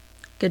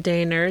Good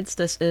day, nerds.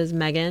 This is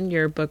Megan,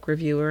 your book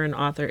reviewer and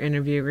author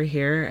interviewer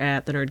here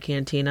at the Nerd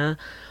Cantina.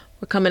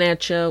 We're coming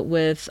at you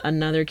with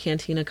another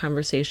Cantina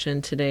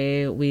conversation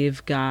today.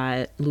 We've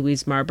got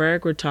Louise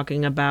Marburg. We're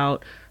talking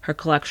about her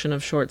collection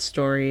of short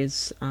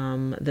stories.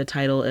 The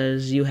title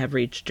is You Have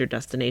Reached Your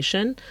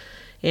Destination,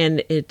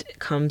 and it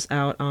comes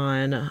out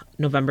on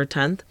November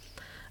 10th.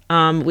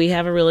 We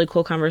have a really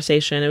cool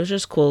conversation. It was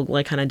just cool,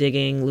 like, kind of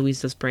digging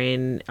Louise's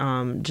brain,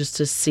 just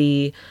to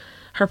see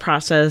her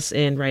process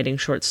in writing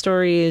short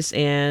stories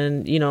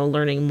and,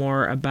 learning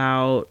more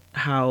about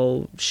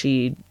how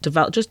she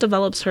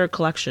develops her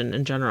collection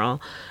in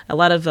general. A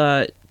lot of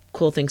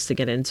cool things to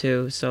get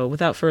into. So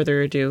without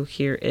further ado,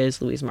 here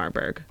is Louise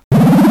Marburg.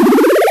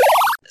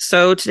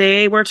 So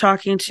today we're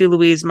talking to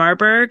Louise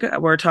Marburg.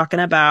 We're talking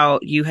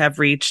about You Have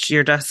Reached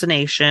Your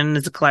Destination.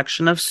 It's a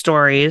collection of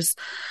stories.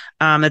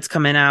 It's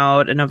coming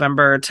out on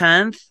November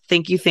 10th.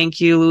 Thank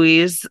you,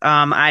 Louise.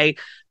 I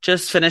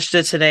just finished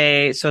it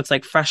today, so it's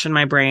like fresh in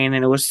my brain,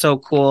 and it was so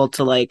cool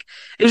to it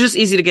was just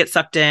easy to get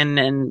sucked in.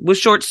 And with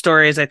short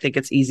stories, I think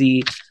it's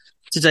easy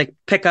to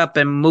pick up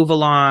and move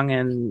along,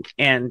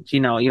 and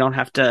you don't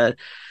have to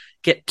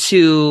get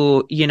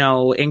too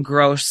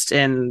engrossed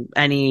in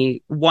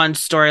any one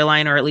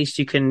storyline, or at least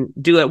you can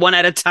do it one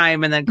at a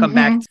time and then come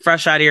back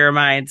fresh out of your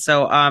mind.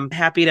 So I'm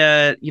happy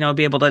to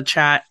be able to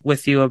chat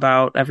with you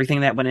about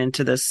everything that went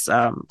into this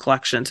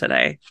collection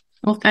today.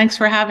 Well, thanks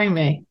for having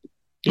me.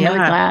 I'm really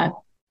glad.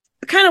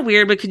 Kind of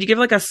weird, but could you give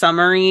a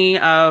summary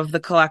of the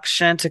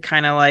collection to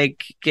kind of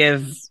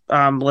give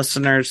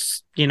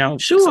listeners something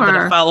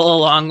to follow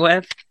along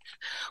with?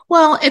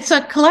 Well, it's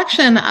a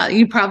collection.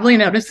 You probably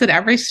noticed that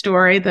every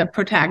story, the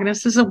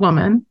protagonist is a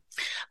woman.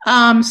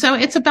 So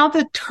it's about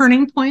the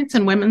turning points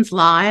in women's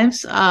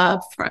lives,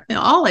 for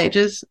all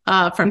ages,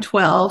 from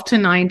 12 to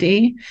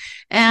 90.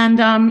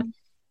 And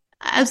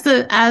as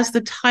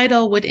the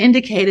title would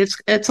indicate,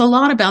 it's a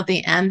lot about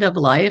the end of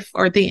life,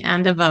 or the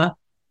end of a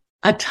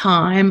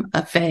time,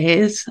 a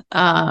phase.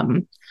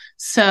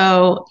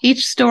 So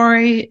each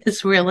story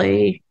is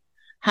really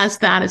has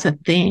that as a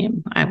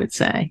theme, I would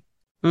say.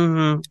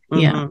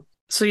 Yeah.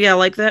 So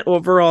that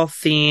overall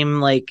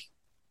theme,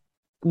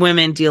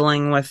 women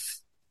dealing with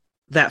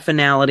that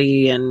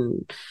finality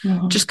and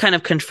just kind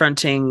of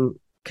confronting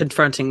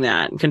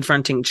that and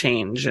confronting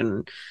change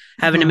and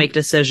having to make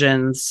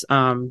decisions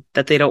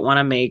that they don't want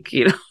to make,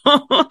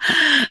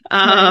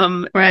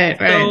 Right.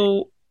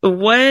 So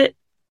what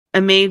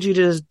made you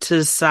to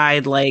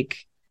decide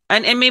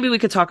and maybe we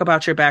could talk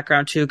about your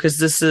background too, because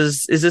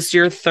is this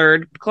your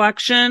third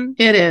collection?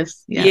 It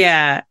is.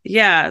 Yes.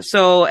 Yeah.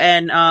 So,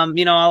 and,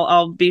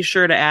 I'll be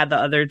sure to add the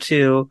other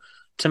two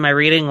to my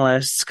reading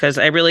list, because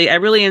I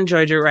really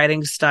enjoyed your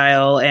writing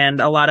style, and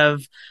a lot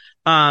of,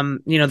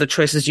 the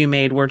choices you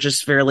made were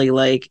just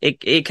really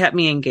it kept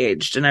me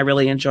engaged, and I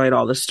really enjoyed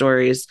all the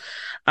stories.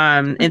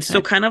 And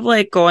so kind of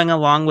going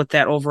along with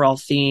that overall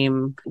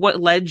theme,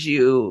 what led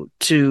you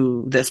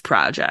to this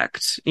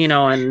project,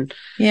 and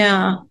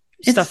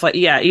stuff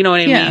you know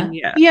what I mean?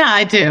 Yeah,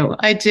 I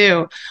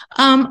do.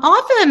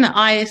 Often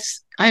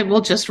I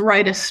will just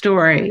write a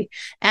story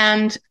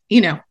and,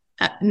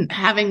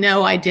 having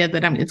no idea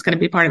that it's going to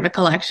be part of a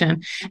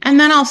collection.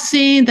 And then I'll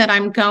see that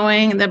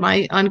that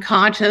my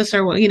unconscious,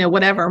 or,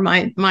 whatever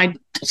my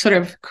sort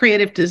of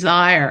creative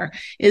desire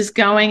is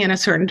going in a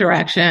certain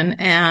direction,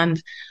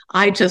 and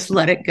I just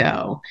let it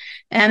go.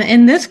 And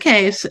in this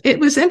case, it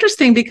was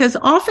interesting because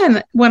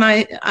often when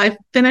I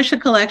finish a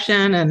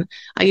collection, and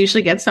I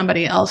usually get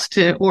somebody else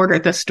to order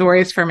the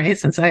stories for me,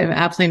 since I have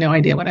absolutely no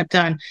idea what I've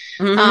done.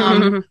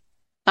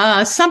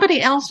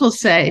 Somebody else will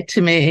say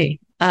to me,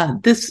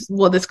 this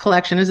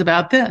collection is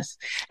about this.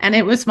 And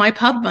it was my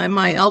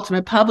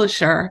ultimate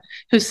publisher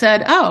who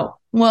said, oh,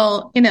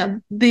 well,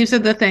 these are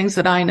the things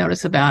that I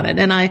notice about it.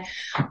 And I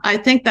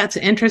think that's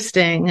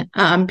interesting,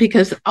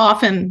 because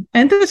often,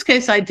 in this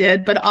case I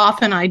did, but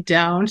often I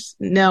don't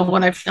know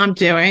what I'm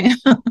doing,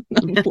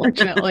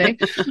 unfortunately.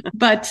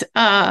 But,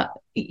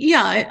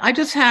 I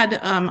just had,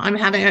 I'm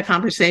having a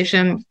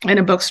conversation in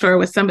a bookstore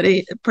with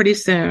somebody pretty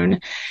soon.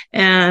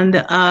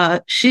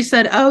 And, she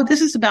said, oh,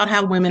 this is about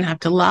how women have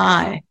to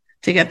lie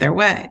to get their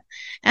way.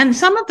 And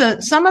some of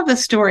the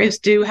stories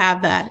do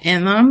have that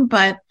in them,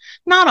 but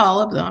not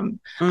all of them.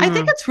 I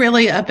think it's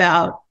really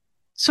about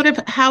sort of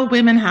how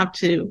women have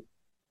to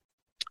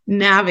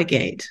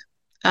navigate,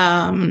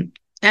 and,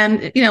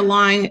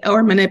 lying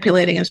or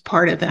manipulating is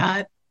part of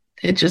that.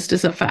 It just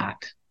is a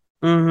fact.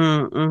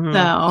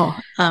 So,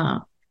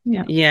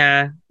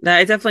 yeah,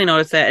 I definitely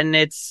noticed that. And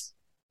it's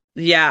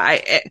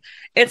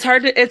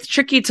hard it's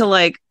tricky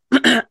to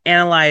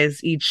analyze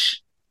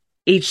each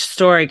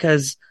story,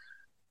 because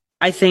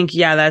I think,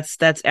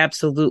 that's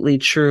absolutely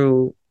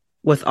true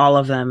with all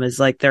of them, is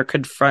they're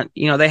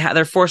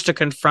they're forced to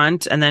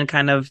confront and then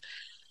kind of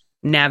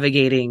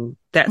navigating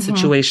that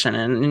situation.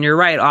 And you're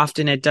right.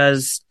 Often it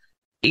does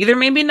either,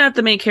 maybe not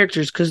the main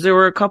characters, because there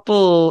were a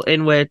couple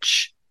in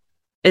which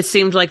it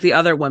seemed like the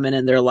other women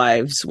in their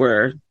lives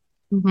were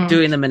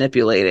doing the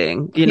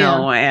manipulating,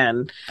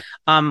 and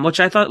which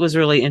I thought was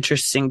really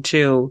interesting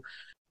too.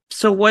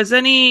 So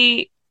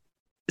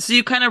so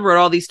you kind of wrote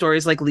all these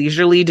stories like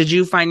leisurely. Did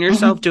you find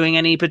yourself doing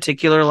any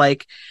particular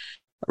like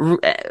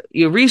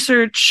your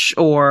research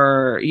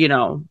or,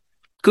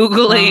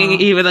 Googling,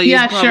 even though you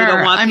Yeah, probably don't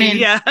sure. want I the, mean,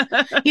 yeah.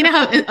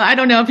 I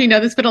don't know if you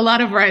know this, but a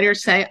lot of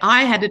writers say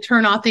I had to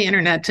turn off the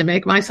internet to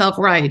make myself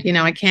write.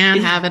 I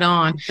can't have it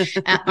on.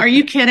 Are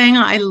you kidding?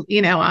 I've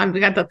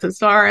got the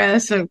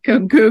thesaurus of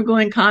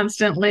Googling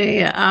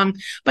constantly.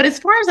 But as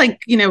far as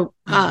like,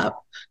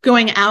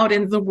 going out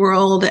into the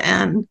world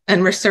and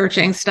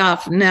researching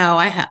stuff, no,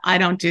 I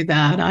don't do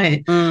that.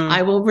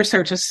 I will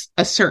research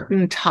a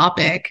certain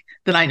topic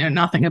that I know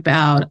nothing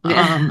about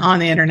on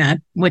the internet,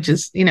 which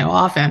is,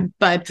 often.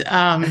 But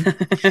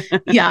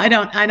yeah,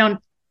 I don't.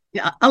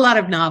 A lot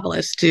of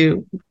novelists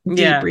do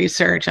deep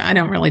research. I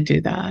don't really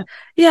do that.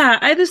 Yeah,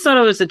 I just thought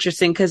it was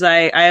interesting because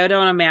I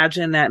don't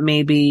imagine that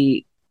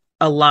maybe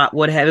a lot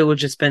it would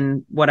just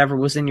been whatever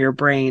was in your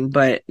brain,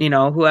 but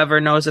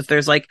whoever knows if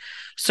there's like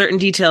certain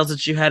details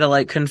that you had to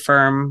like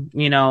confirm,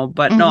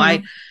 but no,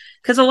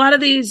 because a lot of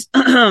these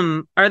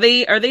are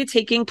they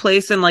taking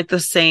place in like the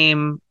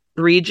same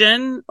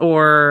region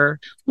or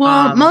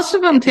most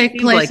of them take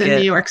place in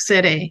New York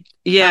City.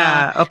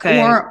 Yeah. Okay.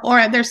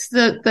 Or there's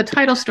the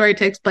title story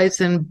takes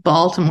place in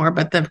Baltimore,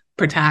 but the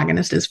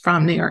protagonist is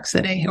from New York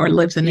City or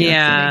lives in New York City.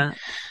 Yeah.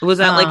 Was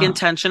that like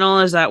intentional?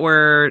 Is that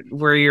where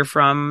you're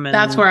from?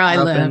 That's where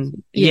I live.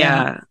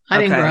 Yeah. I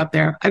didn't grow up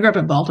there. I grew up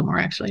in Baltimore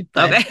actually.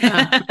 But,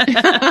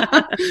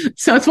 okay.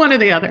 So it's one or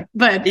the other.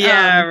 But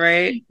yeah,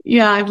 right.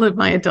 Yeah, I've lived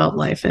my adult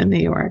life in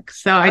New York.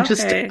 So I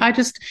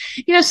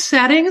just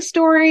setting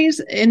stories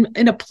in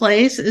a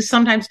place is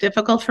sometimes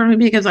difficult for me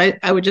because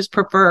I would just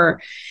prefer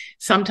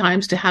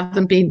sometimes to have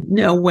them be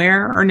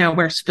nowhere or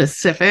nowhere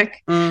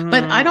specific.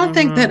 But I don't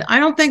think that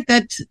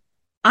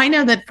I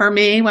know that for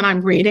me, when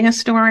I'm reading a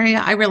story,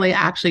 I really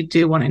actually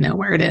do want to know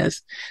where it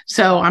is.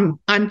 So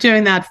I'm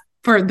doing that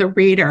for the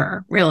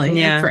reader, really.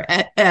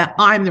 Yeah.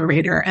 I'm the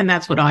reader, and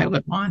that's what I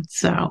would want.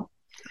 So,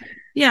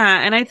 yeah,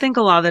 and I think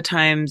a lot of the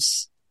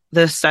times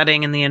the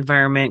setting and the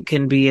environment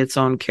can be its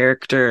own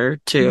character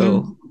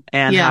too,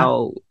 and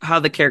how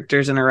the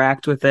characters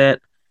interact with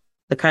it,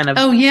 the kind of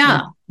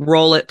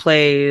role it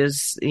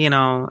plays,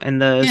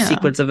 and the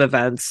sequence of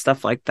events,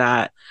 stuff like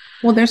that.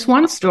 Well, there's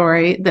one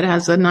story that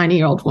has a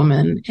 90-year-old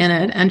woman in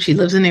it, and she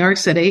lives in New York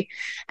City,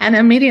 and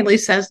immediately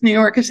says New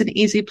York is an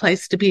easy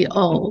place to be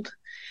old.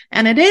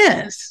 And it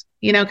is,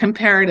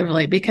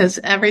 comparatively, because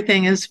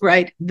everything is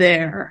right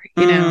there.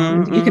 You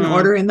can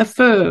order in the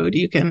food,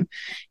 you can,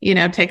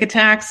 take a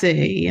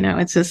taxi,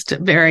 it's just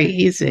very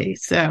easy.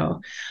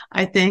 So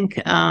I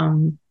think,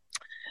 and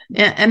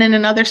in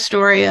another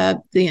story,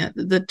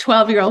 the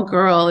 12-year-old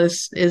girl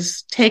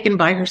is taken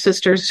by her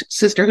sister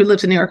who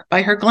lives in New York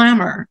by her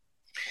glamour.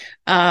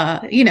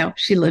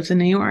 She lives in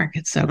New York.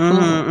 It's so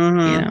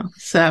cool.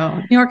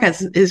 So New York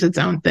is its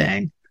own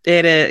thing.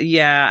 It is.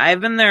 Yeah.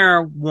 I've been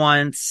there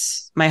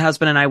once. My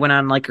husband and I went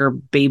on like our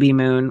baby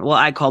moon. Well,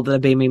 I called it a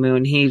baby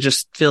moon. He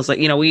just feels like,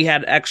 we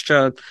had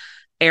extra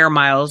air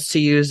miles to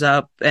use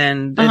up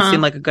and it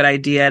seemed like a good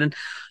idea. And,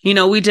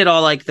 we did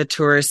all like the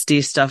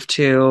touristy stuff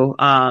too.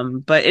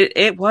 But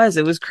it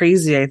was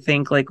crazy. I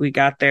think like we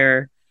got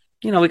there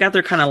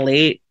kind of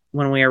late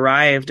when we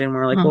arrived and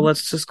we're like, well,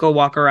 let's just go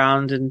walk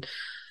around and,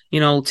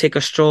 take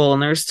a stroll.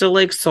 And there's still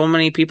like so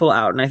many people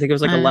out. And I think it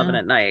was like 11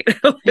 at night.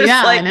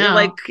 I know.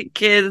 Like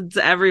kids,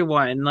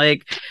 everyone.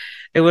 Like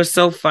it was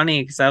so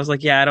funny because I was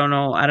like, I don't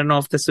know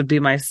if this would be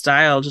my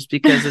style just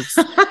because it's,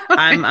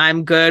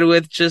 I'm good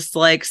with just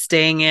like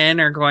staying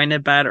in or going to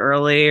bed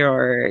early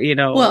or,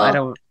 I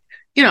don't.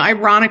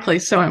 Ironically,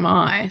 so am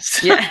I.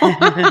 So,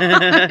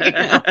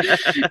 yeah.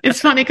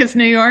 It's funny because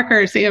New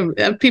Yorkers,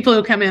 people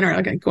who come in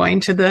are like going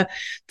to the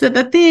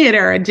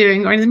theater and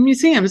going to the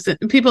museums.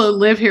 And people who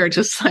live here are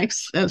just like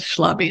as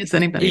schlubby as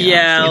anybody else.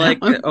 Yeah,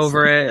 like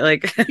over it.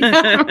 Like,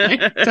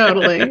 right,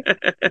 totally.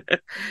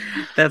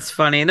 That's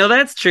funny. No,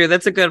 that's true.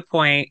 That's a good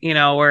point.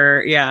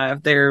 Where,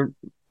 if they're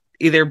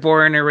either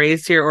born or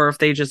raised here or if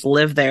they just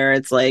live there,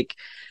 it's like,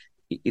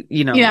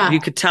 you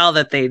could tell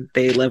that they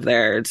live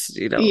there. It's,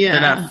 they're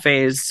not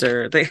phased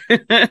or they.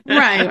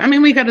 Right. I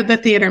mean, we go to the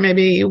theater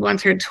maybe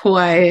once or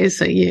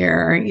twice a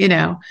year,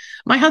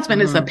 my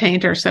husband is a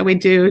painter. So we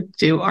do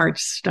art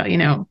stuff,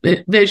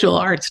 visual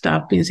art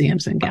stuff,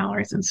 museums and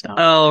galleries and stuff.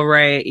 Oh,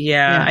 right.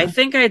 Yeah. I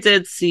think I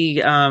did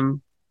see,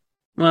 when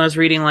I was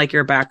reading like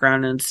your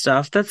background and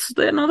stuff, that's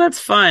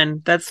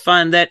fun. That's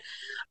fun.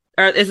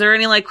 Is there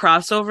any like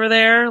crossover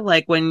there?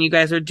 Like when you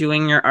guys are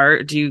doing your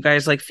art, do you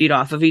guys like feed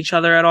off of each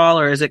other at all?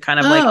 Or is it kind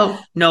of like,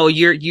 no,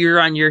 you're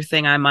on your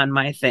thing, I'm on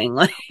my thing?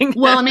 Like,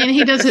 well, I mean,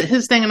 he does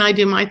his thing and I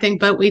do my thing,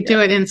 but we do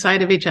it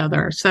inside of each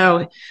other.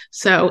 So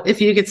if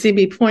you could see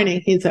me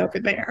pointing, he's over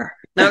there.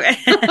 Okay.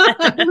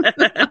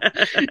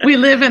 We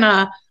live in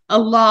a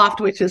loft,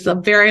 which is a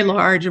very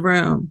large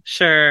room.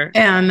 Sure.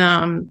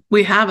 And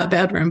we have a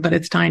bedroom, but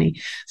it's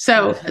tiny.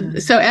 So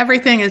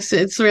everything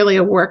it's really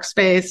a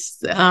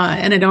workspace,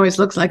 and it always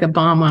looks like a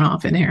bomb went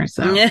off in here.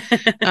 So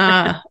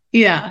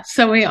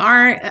so we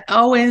are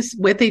always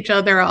with each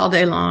other all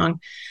day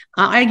long.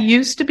 I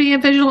used to be a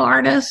visual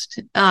artist,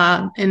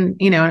 in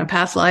a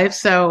past life.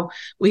 So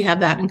we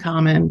have that in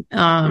common.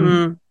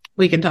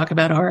 We can talk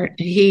about art.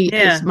 He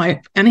is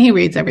and he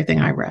reads everything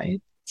I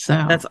write. So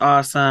that's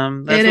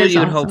awesome. That's what you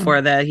would hope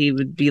for, that he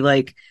would be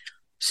like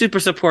super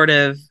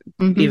supportive,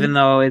 even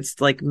though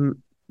it's like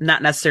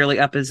not necessarily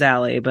up his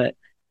alley, but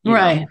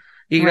right.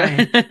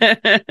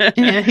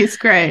 Yeah, he's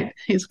great.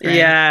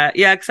 Yeah.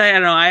 Because I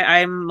don't know.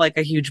 I'm like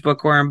a huge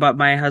bookworm, but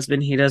my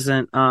husband, he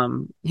doesn't.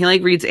 He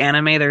like reads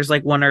anime. There's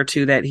like one or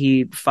two that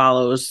he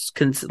follows,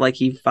 to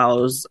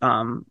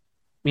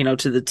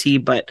the T.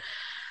 But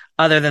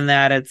other than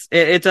that,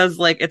 it does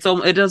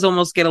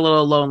almost get a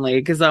little lonely,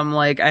 because I'm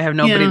like, I have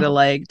nobody to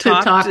like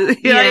talk to.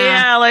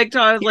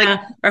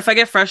 Or if I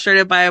get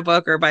frustrated by a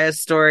book or by a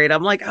story, and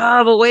I'm like,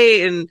 but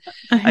wait, and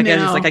I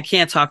guess it's like, I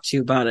can't talk to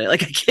you about it.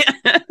 Like, I can't.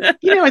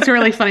 It's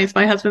really funny.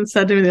 My husband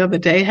said to me the other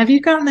day, "Have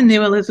you gotten the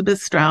new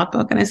Elizabeth Strout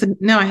book?" And I said,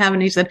 "No, I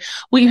haven't." He said,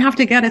 "Well, you have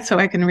to get it so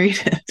I can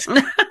read it."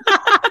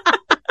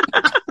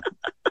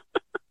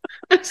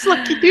 It's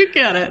like, you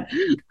get it.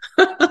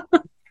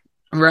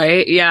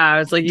 Right?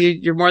 Yeah. It's like,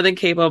 you're more than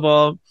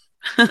capable.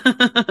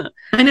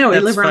 I know. We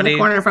live around the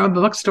corner from a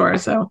bookstore,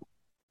 so.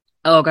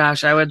 Oh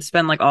gosh, I would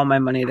spend like all my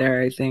money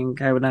there. I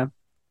think I would have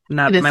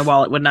my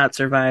wallet would not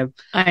survive.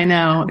 I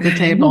know, the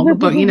table, the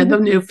book, the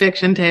new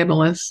fiction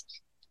table is,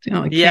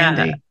 like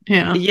candy.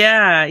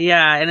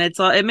 Yeah. And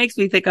it makes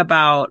me think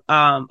about,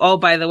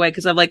 by the way,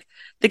 because I like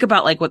think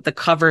about like what the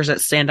covers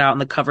that stand out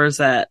and the covers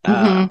that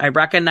I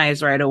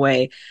recognize right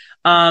away.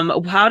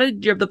 How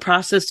did the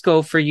process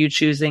go for you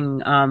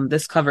choosing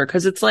this cover?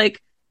 Because it's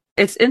like,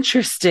 it's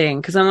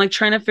interesting, because I'm like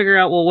trying to figure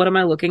out, well, what am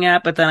I looking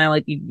at? But then I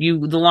like the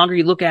longer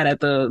you look at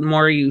it, the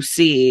more you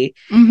see,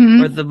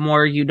 or the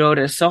more you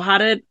notice. So how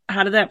did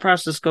that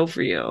process go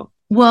for you?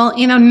 Well,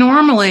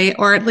 normally,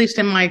 or at least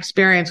in my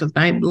experience with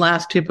my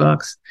last two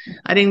books,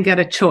 I didn't get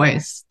a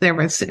choice. It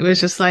was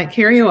just like,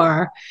 here you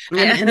are.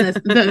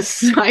 And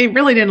I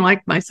really didn't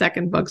like my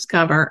second book's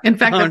cover. In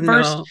fact,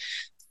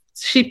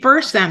 she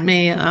first sent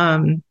me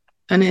an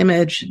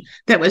image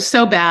that was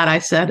so bad. I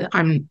said,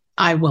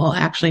 I will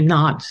actually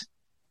not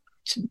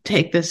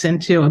take this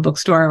into a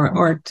bookstore,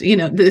 or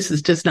this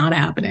is just not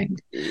happening.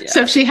 Yeah.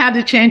 So she had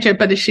to change it,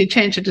 but she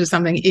changed it to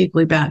something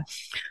equally bad.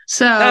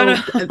 So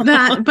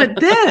but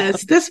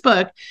this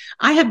book,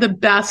 I had the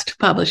best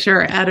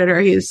publisher editor.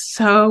 He's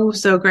so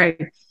great.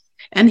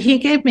 And he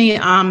gave me,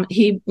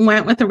 he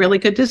went with a really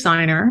good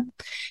designer,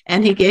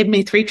 and he gave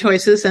me 3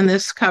 choices, and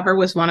this cover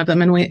was one of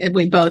them. And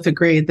we both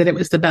agreed that it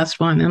was the best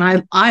one. And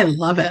I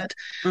love it.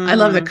 I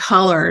love the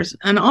colors.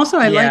 And also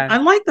I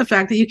like the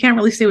fact that you can't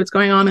really see what's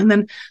going on. And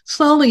then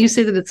slowly you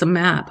see that it's a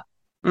map.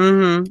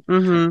 And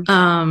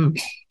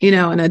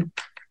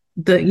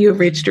that you've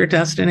reached your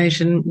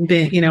destination,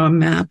 being, a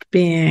map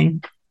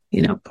being,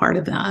 part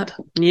of that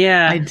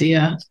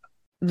idea.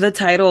 The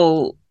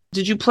title,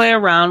 did you play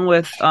around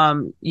with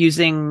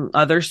using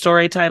other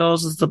story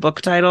titles as the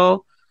book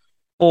title,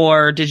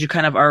 or did you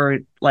kind of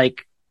already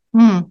like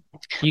you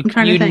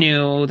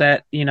knew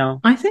that,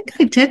 I think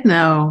I did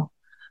know.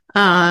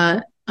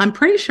 I'm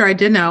pretty sure I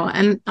did know,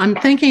 and I'm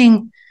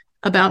thinking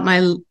about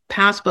my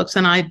past books,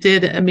 and I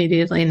did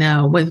immediately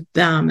know with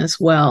them as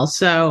well.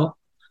 So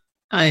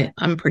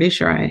I'm pretty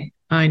sure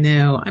I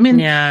knew. I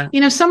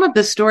mean, some of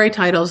the story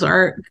titles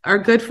are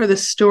good for the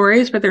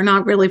stories, but they're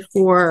not really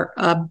for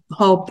a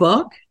whole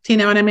book. Do you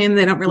know what I mean?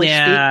 They don't really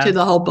speak to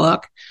the whole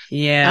book.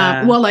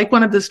 Yeah. Well, like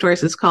one of the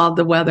stories is called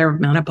The Weather of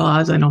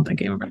Menopause. I don't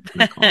think anyone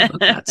ever call a book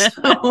that.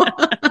 So.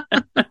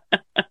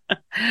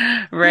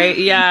 Right.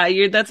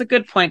 Yeah. That's a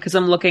good point, because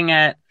I'm looking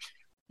at,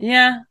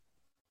 and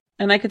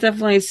I could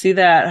definitely see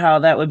how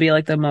that would be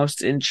like the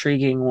most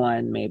intriguing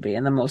one, maybe,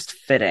 and the most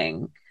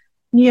fitting.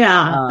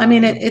 Yeah. I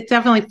mean, it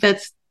definitely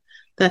fits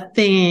the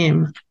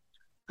theme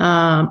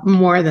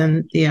more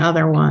than the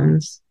other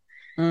ones.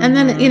 And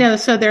then,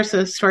 so there's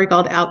a story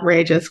called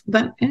Outrageous.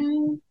 But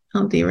do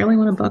you really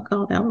want a book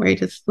called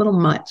Outrageous? A little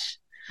much.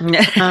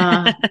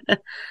 Right.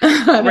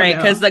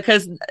 Because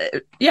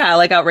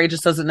like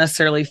Outrageous doesn't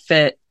necessarily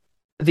fit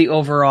the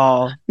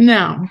overall.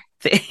 No.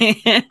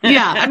 Yeah.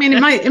 I mean,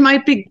 it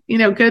might be,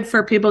 good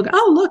for people.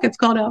 Oh, look, it's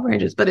called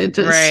Outrageous, but it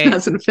just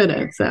doesn't fit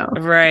it. So.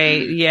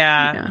 Right.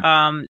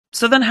 Yeah.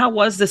 So then how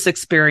was this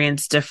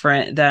experience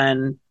different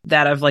than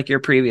that of like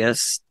your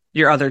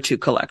other 2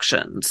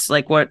 collections?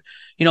 Like what,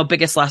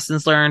 biggest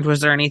lessons learned? Was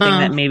there anything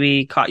that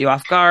maybe caught you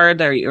off guard,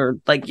 or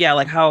like,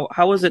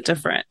 how was it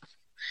different?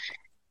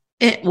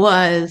 It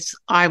was,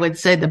 I would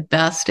say, the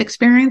best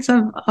experience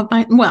of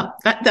my,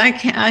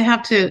 I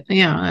have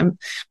to,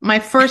 my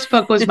first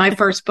book was my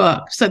first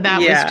book. So that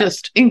was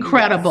just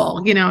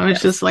incredible. Yes. It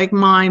was just like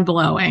mind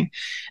blowing,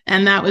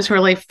 and that was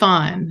really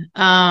fun.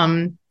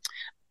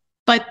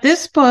 But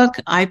this book,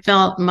 I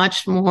felt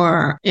much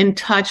more in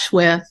touch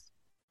with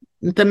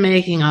the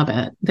making of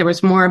it. There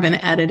was more of an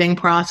editing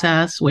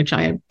process, which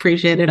I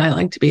appreciated. I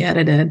like to be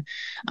edited.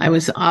 I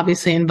was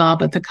obviously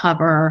involved with the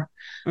cover.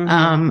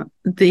 I'll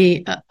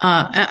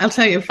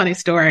tell you a funny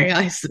story.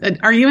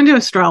 Are you into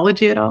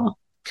astrology at all?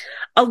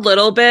 A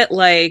little bit,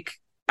 like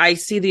I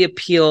see the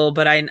appeal,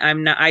 but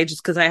I'm not. I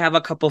just because I have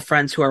a couple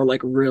friends who are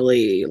like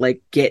really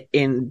like get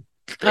into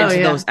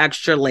those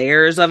extra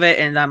layers of it,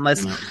 and I'm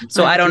less.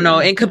 So I don't know.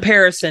 In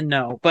comparison,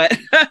 no, but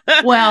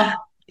well,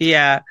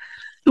 yeah.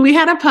 We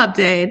had a pub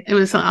date. It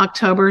was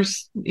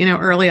October's,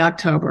 early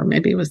October.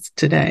 Maybe it was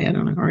today. I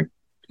don't know.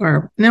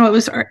 Or no, it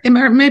was or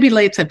maybe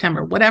late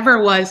September. Whatever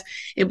it was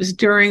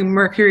during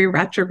Mercury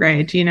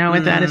retrograde. Do you know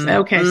what that is?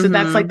 Okay, so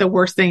that's like the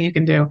worst thing you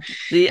can do.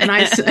 Yeah. And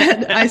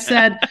I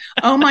said,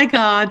 oh my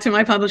God, to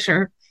my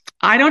publisher,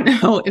 I don't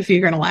know if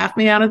you're going to laugh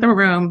me out of the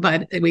room,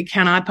 but we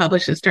cannot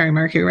publish this during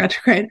Mercury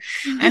retrograde.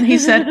 And he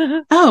said,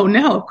 oh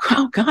no,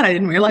 oh God, I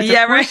didn't realize.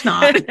 Yeah, of course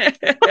not. And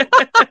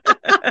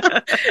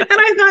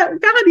I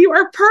thought, God, you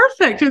are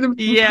perfect. You're the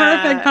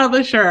perfect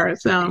publisher.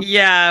 So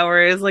yeah,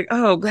 whereas like,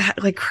 oh,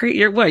 like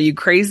you're what? Are you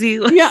crazy?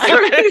 Yeah,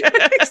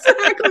 right.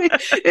 Exactly.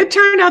 It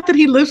turned out that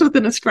he lives with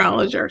an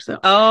astrologer. So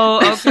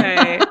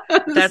okay,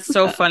 that's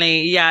so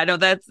funny. Yeah, no,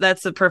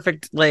 that's a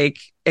perfect like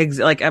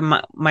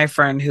my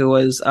friend who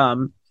was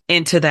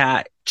into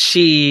that.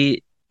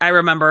 I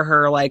remember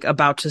her like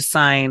about to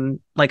sign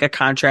like a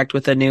contract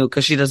with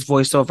because she does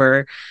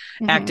voiceover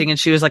acting, and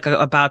she was like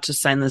about to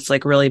sign this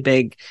like really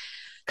big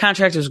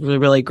contract. It was really,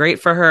 really great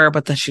for her,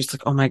 but then she's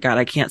like, oh my God,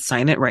 I can't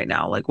sign it right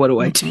now. Like, what do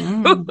I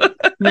do?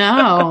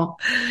 No.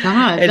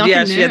 God, and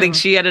yeah, I think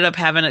she ended up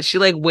having it. She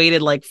like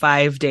waited like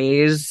 5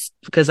 days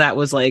because that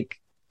was like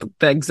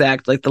the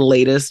exact, like the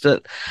latest.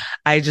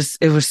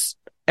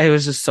 It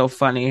was just so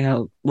funny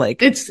how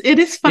like it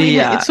is funny.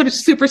 Yeah. It's sort of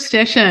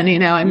superstition,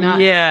 I'm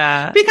not.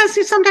 Yeah.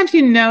 Because sometimes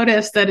you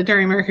notice that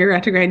during Mercury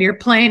retrograde, your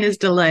plane is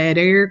delayed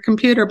or your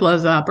computer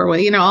blows up or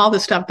all the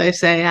stuff they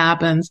say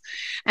happens.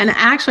 And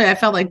actually, I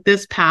felt like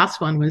this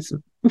past one was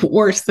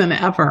worse than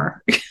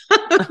ever.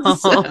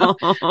 So,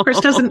 of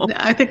course,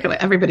 I think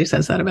everybody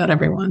says that about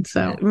everyone.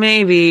 So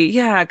maybe,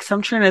 yeah. Because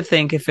I'm trying to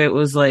think if it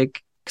was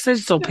like because I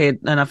just don't pay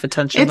enough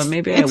attention. But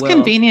maybe I will. It's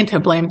convenient to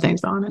blame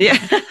things on it. Yeah.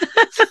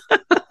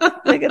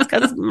 Like it's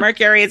because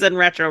Mercury is in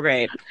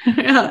retrograde.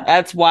 Yeah.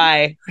 That's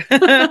why.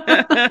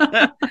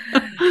 Yeah,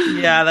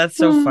 that's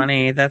so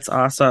funny. That's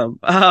awesome.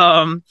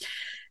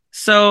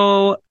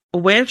 So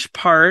which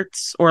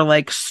parts or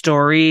like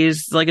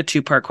stories, like a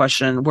 2-part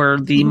question, were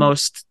the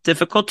most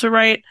difficult to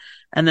write?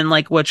 And then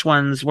like which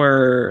ones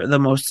were the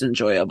most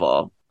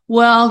enjoyable?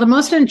 Well, the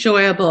most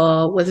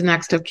enjoyable was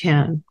Next of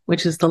Kin,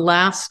 which is the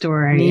last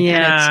story.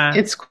 Yeah. And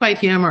it's quite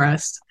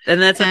humorous.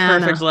 And that's a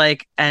perfect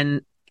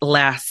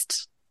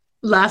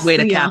last way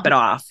to cap it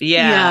off.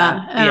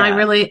 Yeah. And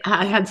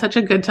I had such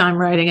a good time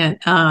writing it.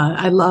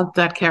 I loved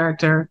that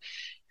character.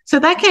 So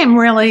that came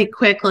really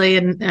quickly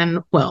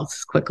and well,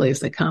 as quickly as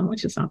they come,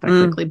 which is not that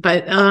quickly.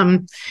 But,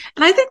 and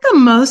I think the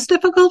most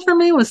difficult for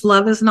me was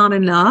Love Is Not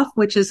Enough,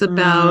 which is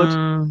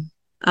about,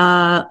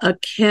 a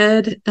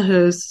kid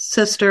whose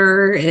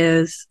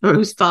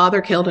whose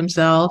father killed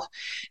himself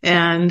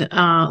and,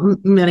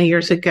 many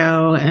years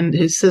ago, and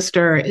whose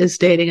sister is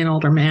dating an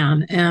older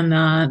man. And,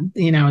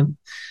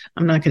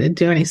 I'm not going to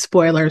do any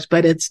spoilers,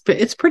 but it's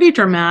pretty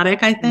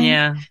dramatic, I think.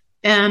 Yeah.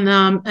 And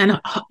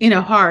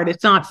hard.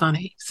 It's not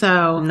funny.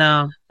 So,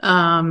 no.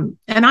 And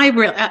I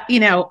really,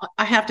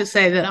 I have to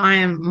say that I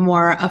am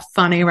more a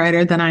funny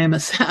writer than I am a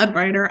sad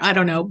writer. I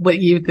don't know what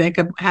you think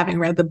of having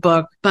read the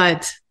book,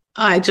 but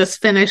I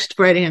just finished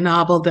writing a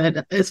novel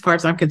that, as far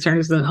as I'm concerned,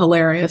 is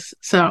hilarious.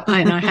 So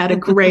I had a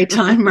great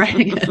time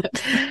writing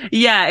it.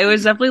 Yeah, it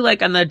was definitely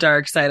like on the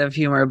dark side of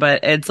humor,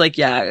 but it's like,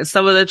 yeah,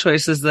 some of the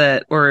choices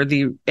or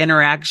the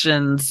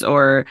interactions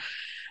or,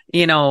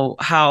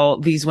 how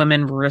these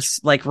women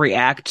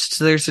react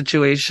to their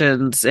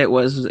situations. It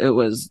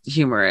was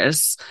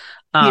humorous.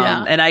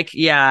 Because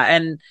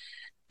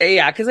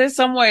in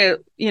some way,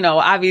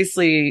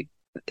 obviously,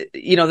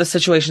 the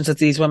situations that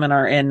these women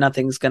are in,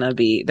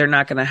 they're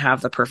not going to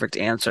have the perfect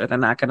answer. They're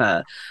not going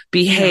to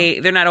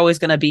behave. They're not always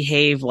going to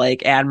behave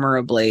like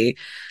admirably.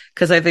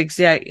 Cause I think,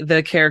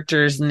 the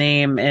character's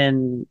name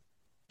in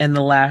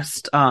the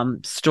last,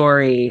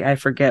 story, I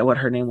forget what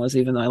her name was,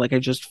 even though I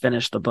just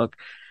finished the book.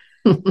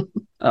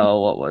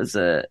 Oh, what was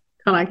it?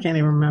 Oh, I can't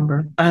even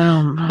remember.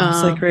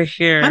 It's like right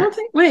here. I don't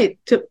think,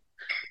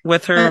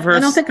 with her, I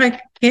don't think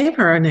I gave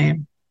her a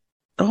name.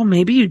 Oh,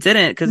 maybe you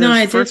didn't. Cause it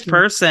was first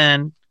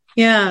person.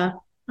 Yeah.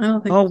 I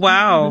don't think. Oh,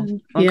 wow.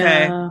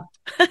 Okay. Yeah.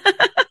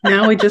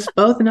 Now we just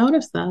both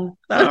noticed that.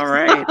 All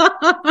right.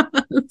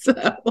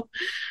 So,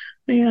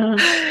 yeah.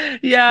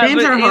 Yeah.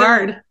 Names are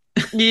hard.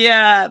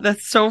 Yeah,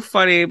 that's so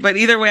funny. But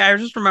either way, I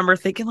just remember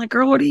thinking, like,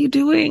 girl, what are you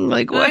doing?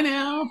 Like, what? I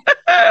know.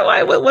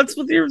 What's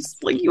with your,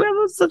 like, you have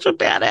such a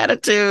bad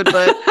attitude.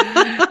 But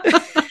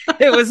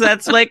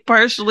that's like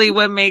partially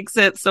what makes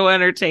it so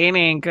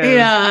entertaining.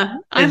 Yeah.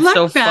 It's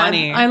so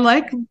funny. I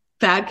like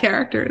bad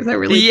characters. I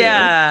really do.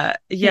 Yeah.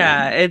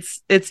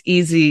 It's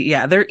easy.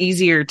 Yeah, they're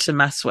easier to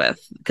mess with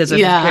because if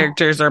the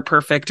characters are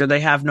perfect or they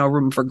have no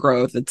room for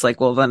growth, it's like,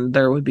 well, then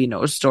there would be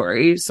no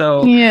story.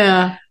 So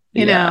I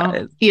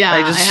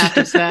have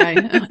to say,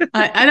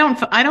 I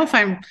don't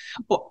find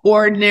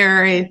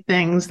ordinary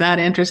things that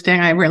interesting.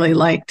 I really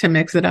like to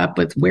mix it up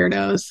with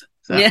weirdos.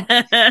 So.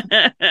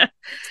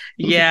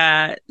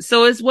 Yeah.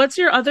 So what's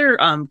your other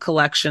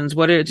collections?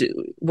 What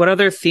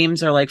other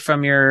themes are like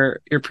from your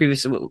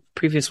previous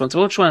ones?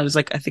 Which one? It was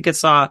like I think it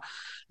saw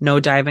No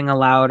Diving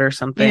Allowed or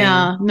something.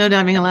 Yeah, No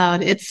Diving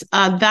Allowed. It's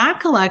that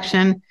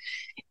collection.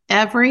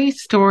 Every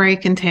story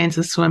contains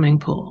a swimming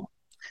pool.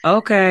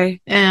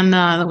 Okay.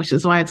 And which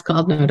is why it's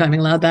called No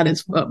Diving Allowed. That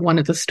is one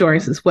of the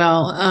stories as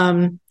well.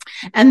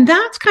 And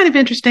that's kind of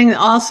interesting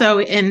also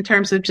in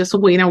terms of just,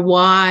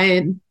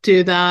 why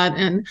do that?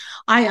 And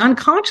I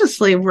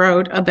unconsciously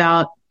wrote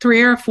about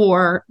 3 or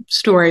 4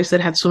 stories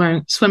that had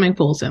swimming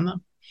pools in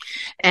them.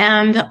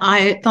 And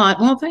I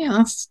thought, well, yeah,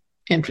 that's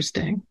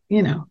interesting.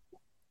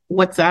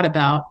 What's that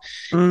about?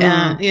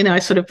 Mm. And, I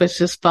sort of was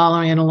just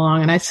following it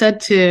along. And I said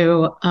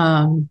to,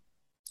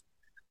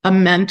 a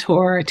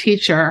mentor, a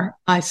teacher,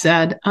 I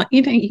said,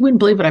 you wouldn't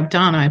believe what I've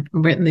done. I've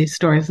written these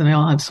stories and they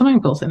all have swimming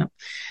pools in them.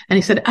 And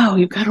he said, oh,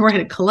 you've got to write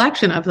a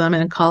collection of them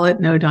and call it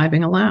No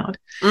Diving Allowed.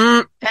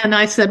 Mm. And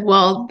I said,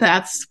 well,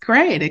 that's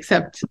great,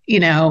 except,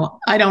 I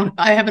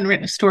haven't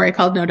written a story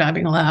called No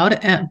Diving Allowed.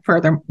 And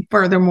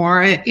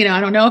furthermore, I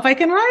don't know if I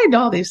can write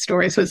all these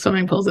stories with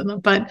swimming pools in them,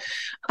 but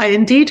I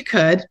indeed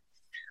could.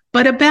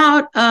 But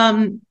about,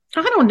 I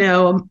don't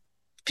know,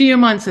 few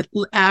months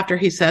after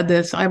he said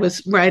this, I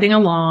was riding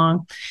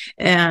along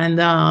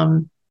and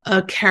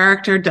a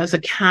character does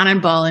a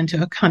cannonball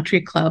into a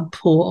country club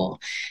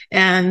pool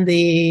and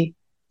the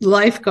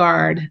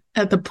lifeguard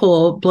at the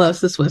pool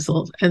blows his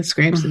whistle and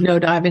screams, no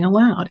diving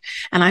allowed.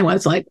 And I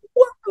was like,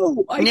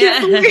 whoa, I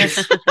can't believe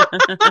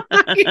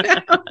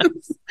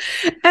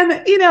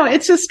And,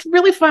 it's just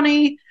really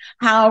funny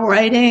how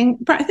writing,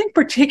 I think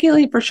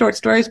particularly for short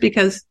stories,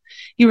 because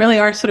you really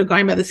are sort of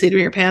going by the seat of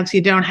your pants.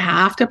 You don't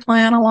have to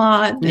plan a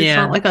lot. It's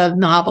not like a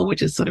novel,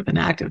 which is sort of an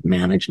active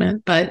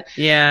management, but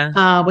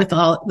with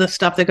all the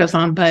stuff that goes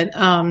on. But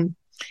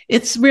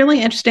it's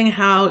really interesting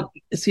how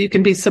you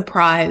can be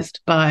surprised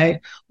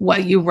by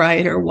what you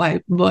write or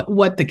what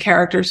the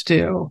characters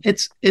do.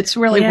 It's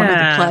really one of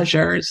the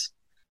pleasures.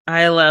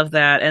 I love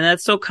that. And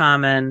that's so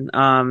common.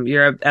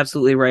 You're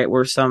absolutely right.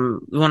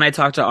 When I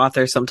talk to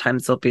authors,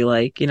 sometimes they'll be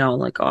like,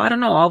 oh, I don't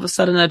know, all of a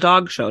sudden a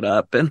dog showed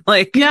up and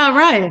yeah,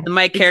 right.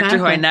 My character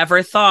who I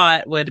never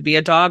thought would be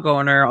a dog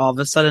owner, all of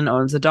a sudden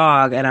owns a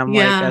dog. And I'm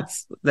like,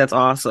 that's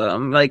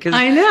awesome. Like, 'cause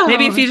I know.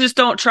 maybe if you just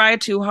don't try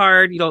too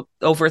hard, you don't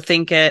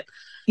overthink it.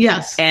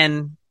 Yes.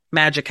 And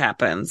magic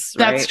happens.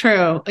 Right? That's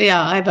true.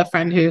 Yeah. I have a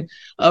friend who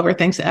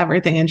overthinks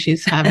everything and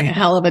she's having a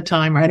hell of a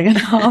time writing a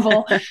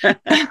novel.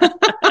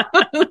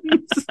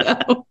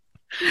 So,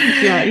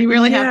 you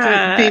really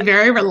have to be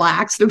very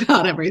relaxed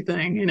about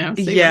everything,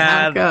 see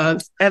how it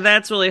goes. And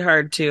that's really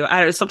hard too.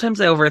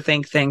 Sometimes I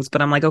overthink things,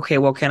 but I'm like, okay,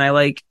 well, can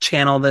I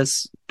channel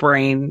this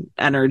brain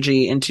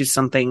energy into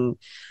something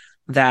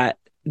that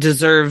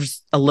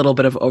deserves a little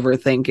bit of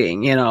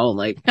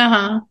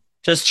overthinking,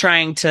 just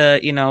trying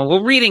to,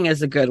 reading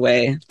is a good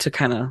way to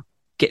kind of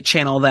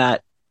channel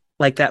that,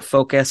 that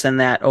focus and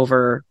that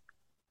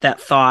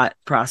thought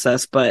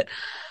process. But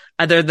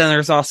other than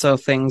there's also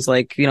things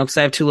because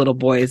I have 2 little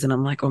boys and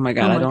I'm like, oh my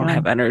God, I don't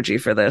have energy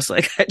for this.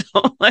 I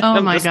don't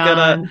I'm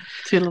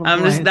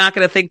just not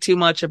going to think too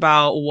much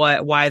about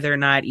why they're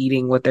not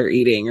eating what they're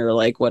eating or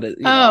what it,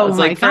 it's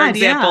my God, for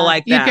example,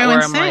 that, you go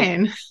where insane.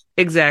 I'm like,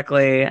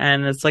 exactly.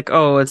 And it's like,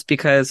 oh, it's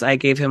because I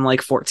gave him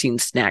 14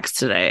 snacks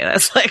today.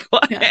 That's why.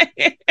 Yeah.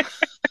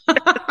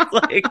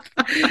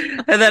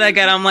 And then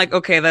again, I'm like,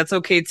 okay, that's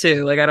okay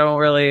too. I don't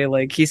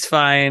really he's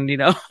fine,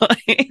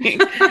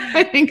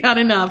 I think got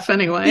enough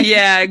anyway.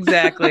 Yeah,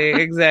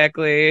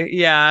 exactly.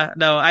 Yeah,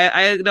 no,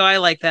 I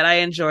like that. I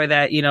enjoy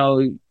that,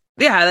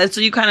 that's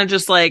so you kind of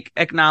just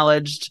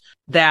acknowledged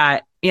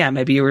that,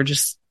 maybe you were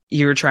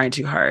trying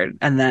too hard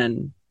and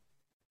then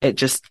it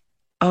just,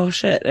 oh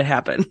shit, it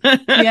happened.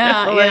 That's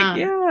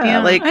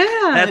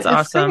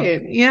awesome.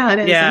 Great. Yeah, it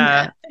is.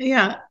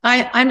 Yeah.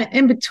 I'm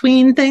in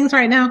between things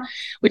right now,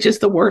 which is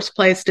the worst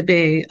place to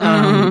be,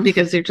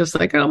 because you're just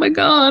like, oh my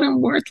God,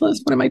 I'm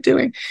worthless. What am I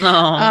doing?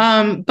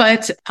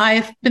 But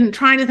I've been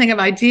trying to think of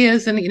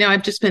ideas and,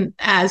 I've just been,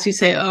 as you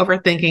say,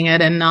 overthinking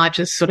it and not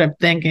just sort of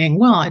thinking,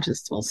 well, I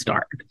just will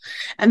start.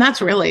 And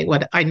that's really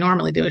what I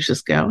normally do is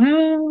just go,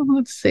 oh,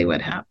 let's see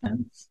what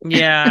happens.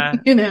 Yeah.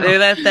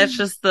 That's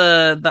just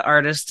the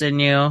artist in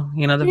you,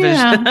 the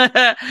vision.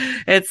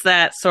 It's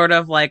that sort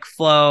of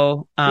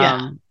flow.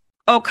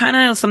 Oh, kind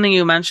of something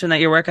you mentioned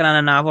that you're working on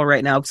a novel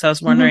right now. Because I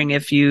was wondering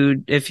if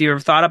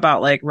you've thought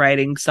about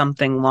writing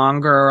something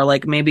longer or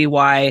maybe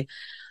why.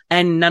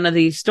 And none of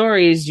these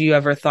stories you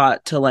ever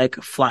thought to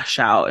flesh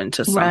out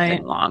into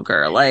something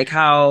longer.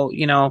 How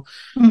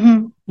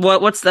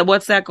what's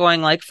that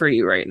going for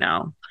you right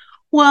now?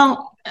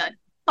 Well,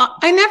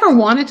 I never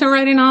wanted to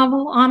write a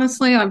novel.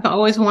 Honestly, I've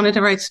always wanted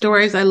to write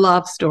stories. I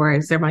love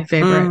stories; they're my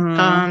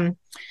favorite.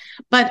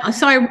 But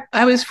so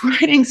I was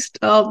writing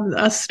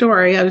a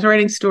story. I was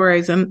writing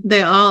stories and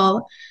they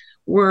all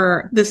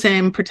were the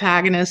same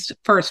protagonist,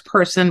 first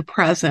person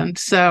present.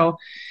 So,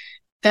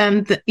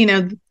 and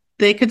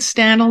they could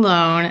stand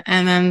alone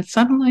and then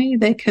suddenly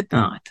they could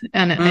not.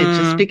 And it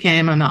just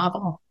became a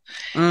novel.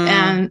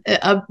 and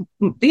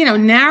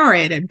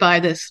narrated by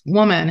this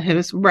woman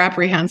who's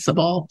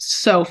reprehensible.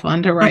 So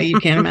fun to write, you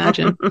can't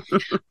imagine.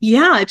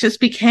 Yeah, it just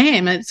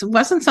became. It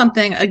wasn't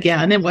something.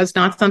 Again, it was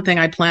not something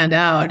I planned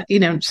out.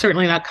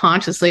 Certainly not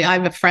consciously. I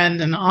have a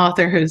friend, an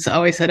author, who's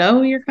always said,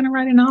 "Oh, you're going to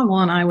write a novel,"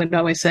 and I would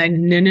always say,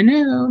 "No, no,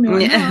 no, no,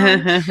 no."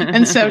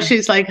 And so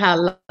she's like, "La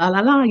la la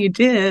la, you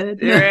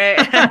did." Right.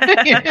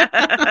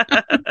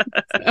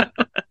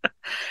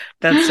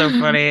 That's so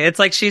funny. It's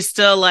like she's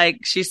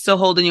still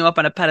holding you up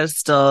on a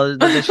pedestal.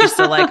 She's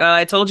still like, "Oh,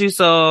 I told you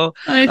so."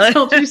 I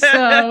told you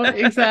so.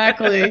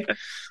 Exactly.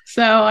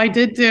 So I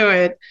did do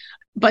it.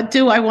 But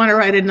do I want to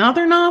write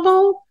another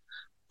novel?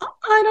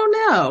 I don't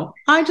know.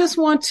 I just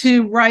want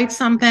to write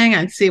something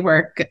and see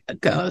where it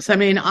goes. I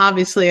mean,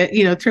 obviously,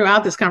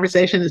 throughout this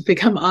conversation, it's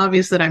become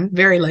obvious that I'm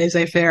very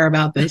laissez-faire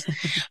about this.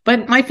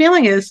 But my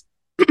feeling is,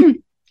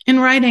 in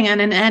writing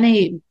and in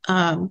any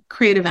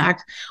creative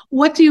act,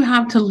 what do you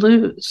have to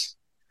lose?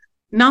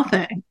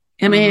 Nothing.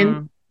 I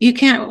mean, you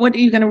can't. What, are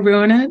you going to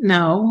ruin it?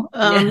 No.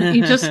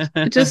 You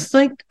just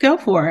like go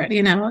for it.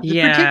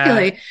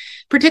 Yeah.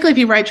 Particularly if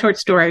you write short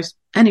stories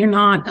and you're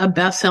not a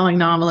best-selling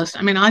novelist.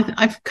 I mean, I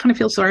kind of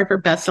feel sorry for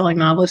best-selling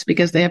novelists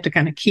because they have to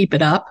kind of keep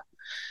it up.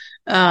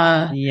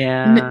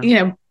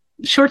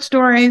 Short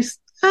stories,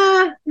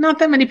 not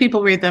that many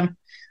people read them.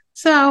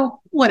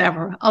 So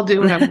whatever, I'll do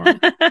what I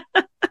want.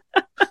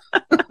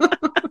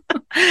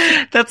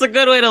 That's a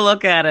good way to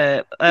look at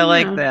it. I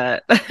like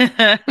that.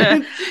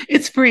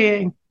 It's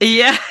freeing.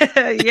 Yeah,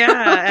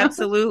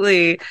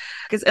 absolutely.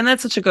 And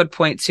that's such a good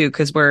point too,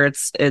 because where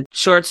it's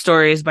short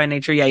stories by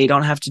nature, you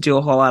don't have to do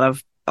a whole lot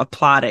of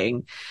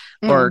plotting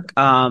or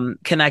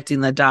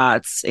connecting the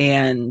dots.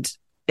 And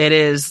it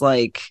is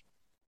like,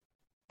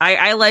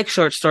 I like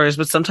short stories,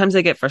 but sometimes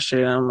I get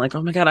frustrated. I'm like,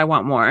 oh my God, I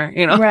want more,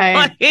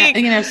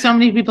 Right. So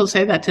many people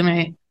say that to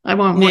me. I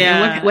want more.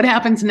 Yeah. What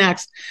happens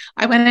next?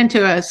 I went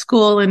into a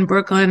school in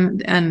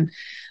Brooklyn and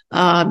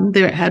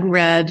they had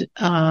read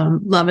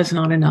Love Is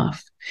Not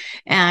Enough.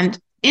 And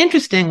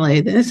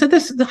interestingly, so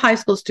this is the high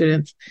school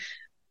students.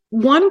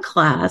 One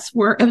class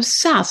were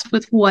obsessed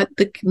with what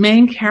the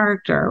main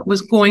character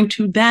was going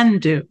to then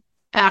do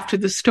after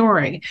the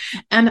story.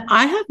 And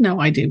I had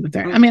no idea what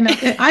they're, I mean,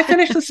 I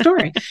finished the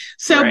story.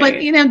 So,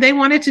 right. But, they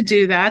wanted to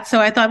do that. So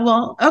I thought,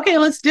 well, okay,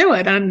 let's do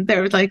it. And they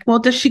were like, well,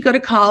 does she go to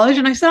college?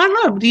 And I said, I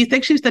don't know. Do you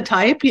think she's the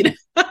type? It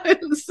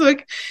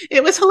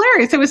was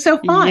hilarious. It was so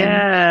fun.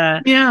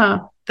 Yeah. Yeah.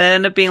 That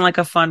ended up being like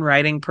a fun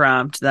writing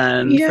prompt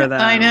then for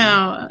them. I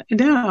know.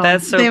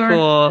 That's so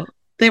cool.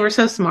 They were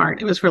so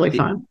smart. It was really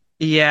fun.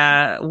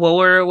 Yeah. What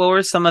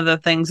were some of the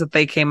things that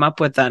they came up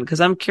with then? Because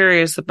I'm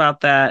curious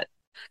about that.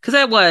 Because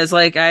that was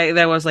like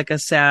a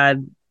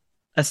sad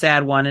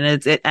one,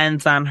 and it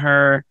ends on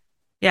her.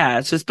 Yeah,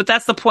 it's just, but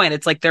that's the point.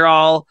 It's like they're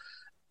all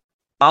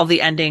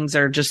the endings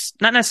are just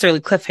not necessarily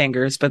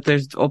cliffhangers, but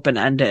there's open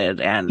ended,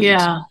 and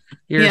wrap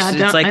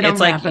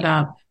it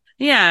up.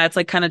 Yeah, it's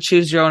like kind of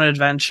choose your own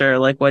adventure.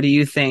 Like, what do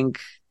you think?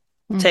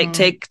 Mm-hmm.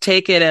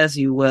 Take it as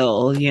you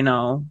will,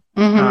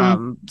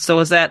 Mm-hmm. So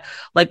was that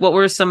like, what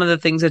were some of the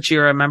things that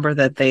you remember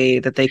that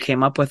they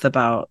came up with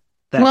about?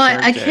 Well,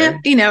 I can't,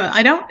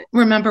 I don't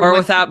remember. Or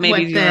without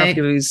maybe you don't have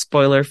to be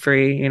spoiler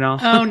free,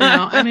 Oh,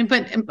 no. I mean,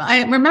 but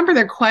I remember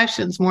their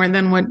questions more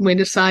than what we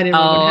decided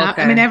what would happen.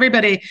 Okay. I mean,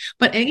 everybody,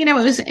 but it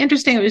was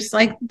interesting. It was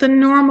like the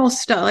normal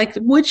stuff. Like,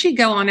 would she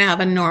go on to have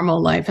a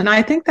normal life? And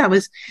I think that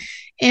was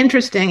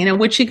interesting.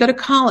 Would she go to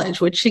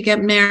college? Would she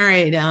get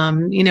married?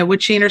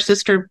 Would she and her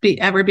sister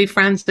ever be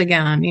friends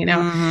again?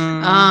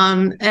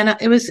 Mm-hmm. And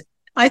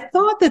I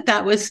thought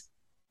that was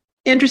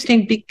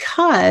interesting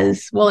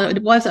because, well,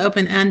 it was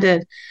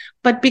open-ended,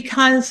 but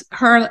because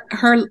her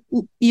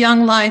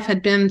young life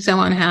had been so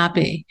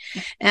unhappy.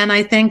 And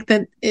I think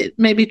that it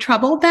maybe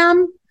troubled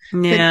them.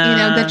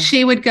 Yeah. That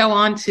she would go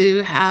on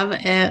to have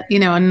a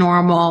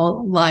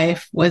normal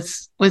life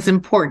was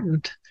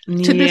important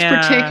to this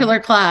particular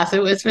class.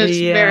 It was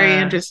very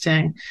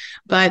interesting.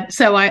 But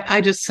so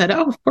I just said,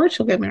 oh, of course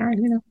she'll get married,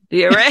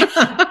 Yeah, right.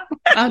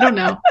 I don't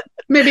know.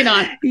 Maybe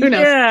not. Who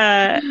knows?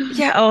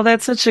 Yeah. Oh,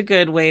 that's such a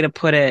good way to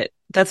put it.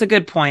 That's a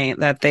good point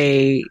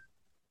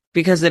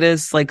because it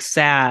is like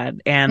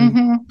sad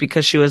and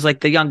because she was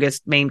like the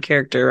youngest main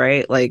character,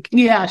 right? Like,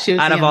 yeah, she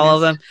was out of all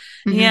of them.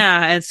 Mm-hmm.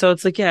 Yeah. And so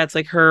it's like, it's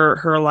like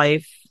her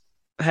life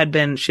had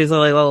been, she's a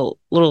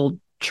little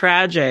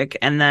tragic.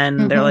 And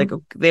then they're like,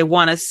 they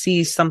want to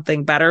see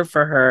something better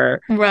for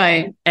her.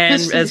 Right. And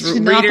as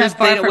readers,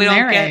 we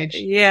don't get,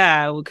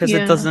 because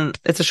it doesn't,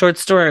 it's a short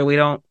story. We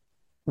don't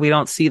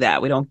see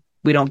that. We don't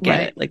get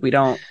it. Like, we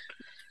don't,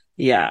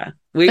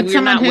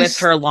 we're not with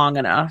her long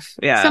enough.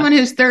 Yeah. Someone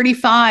who's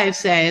 35,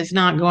 say, is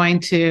not going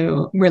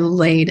to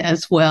relate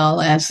as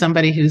well as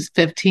somebody who's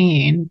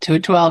 15 to a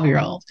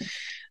 12-year-old.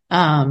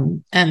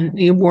 And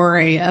you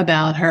worry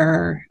about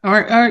her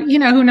or,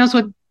 who knows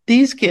what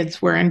these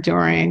kids were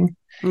enduring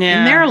in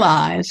their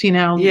lives,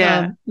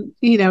 childhood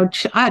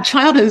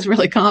is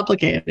really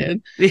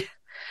complicated.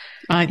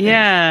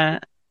 Yeah.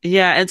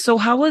 And so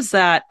how was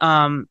that,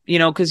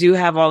 because you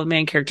have all the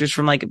main characters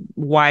from like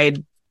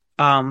wide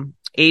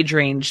age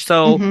range.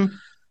 So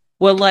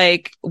well,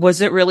 like,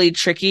 was it really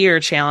tricky or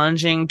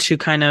challenging to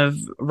kind of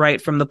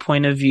write from the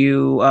point of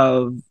view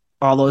of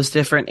all those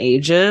different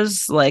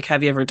ages? Like,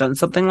 have you ever done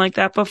something like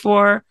that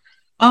before?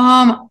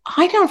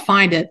 I don't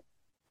find it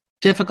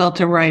difficult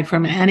to write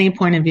from any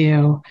point of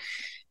view.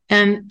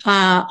 And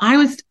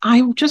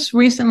I just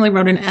recently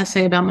wrote an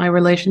essay about my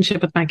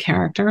relationship with my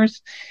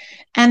characters.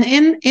 And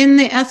in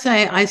the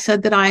essay, I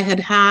said that I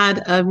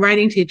had a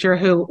writing teacher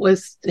who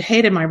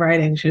hated my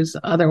writing. She was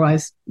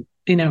otherwise,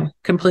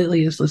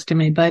 completely useless to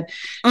me. But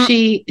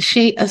she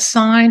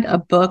assigned a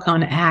book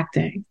on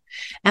acting,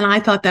 and I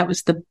thought that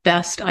was the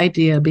best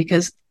idea,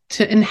 because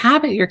to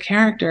inhabit your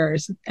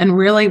characters and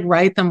really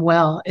write them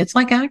well, it's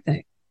like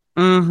acting.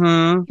 I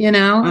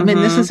mean,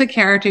 this is a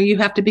character, you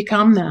have to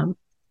become them.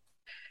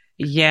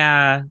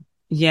 Yeah,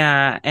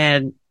 yeah,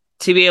 and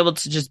to be able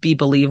to just be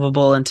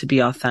believable and to be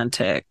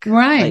authentic,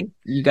 right? Like,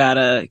 you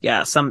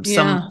gotta,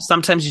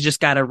 sometimes you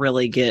just gotta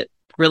really get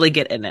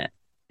in it.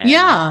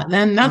 Yeah,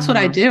 then that's what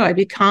I do. I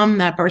become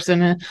that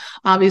person. And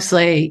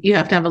obviously, you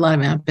have to have a lot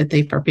of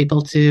empathy for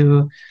people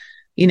to,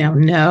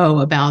 know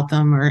about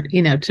them, or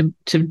to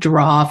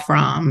draw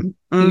from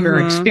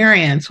your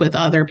experience with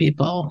other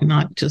people,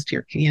 not just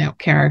your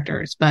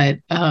characters. But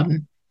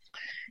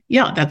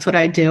yeah, that's what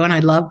I do, and I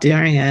love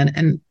doing it.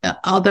 And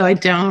although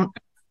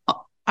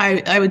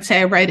I would say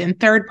I write in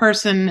third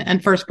person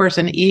and first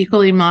person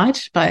equally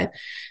much, but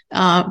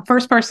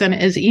first person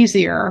is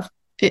easier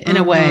in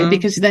a way,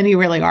 because then you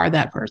really are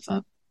that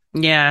person.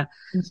 Yeah.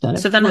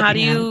 So then how do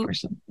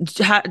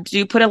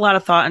you put a lot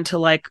of thought into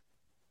like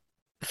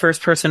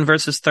first person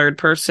versus third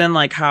person?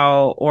 Like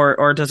how,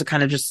 or does it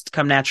kind of just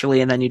come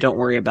naturally and then you don't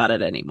worry about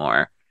it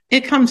anymore?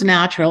 It comes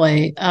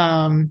naturally.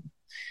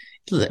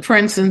 For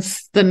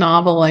instance, the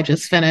novel I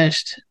just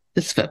finished,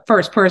 it's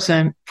first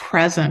person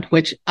present,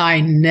 which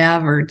I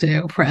never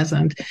do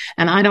present.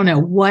 And I don't know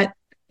what,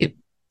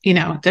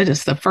 that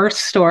is the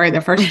first story, the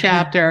first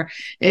chapter,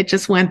 it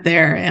just went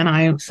there, and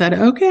I said,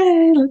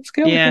 okay, let's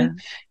go with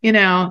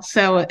it.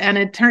 So, and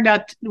it turned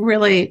out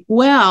really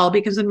well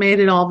because it made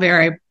it all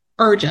very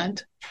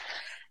urgent.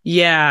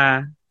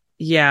 Yeah.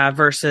 Yeah.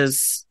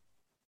 Versus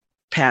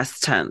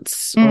past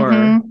tense or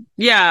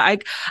I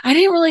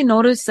didn't really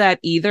notice that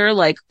either,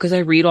 like, because I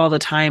read all the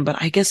time,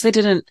 but I guess I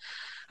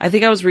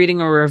think I was reading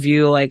a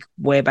review like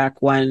way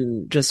back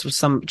when, just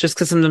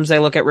because sometimes I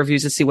look at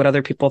reviews to see what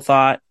other people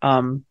thought.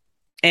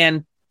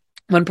 And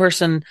one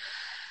person,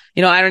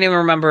 I don't even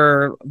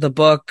remember the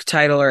book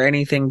title or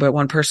anything, but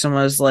one person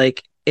was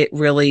like, it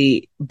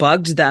really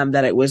bugged them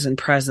that it was in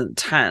present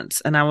tense.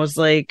 And I was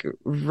like,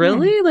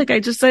 really? Like,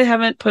 I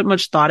haven't put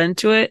much thought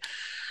into it.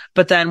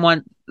 But then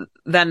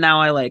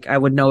now I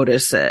would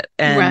notice it.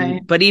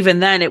 But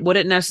even then it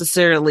wouldn't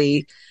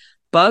necessarily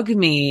bug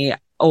me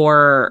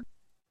or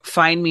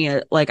find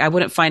me like, I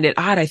wouldn't find it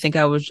odd. I think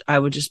I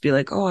would just be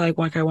like, oh, I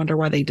wonder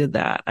why they did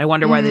that. I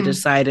wonder why they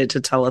decided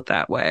to tell it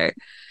that way.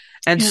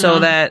 And so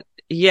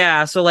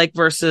like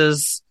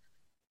versus,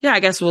 I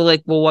guess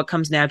what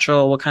comes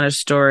natural, what kind of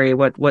story,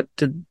 what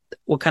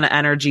kind of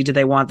energy do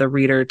they want the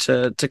reader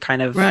to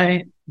kind of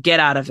get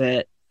out of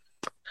it?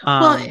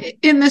 Well,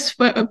 in this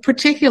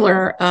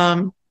particular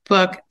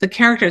book, the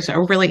characters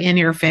are really in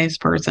your face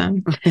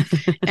person.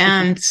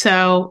 And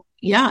so,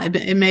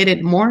 it made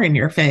it more in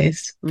your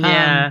face.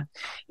 Yeah.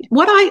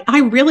 What I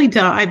really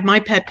do, my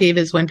pet peeve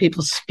is when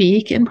people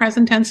speak in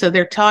present tense. So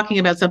they're talking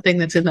about something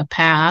that's in the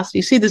past.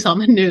 You see this on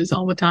the news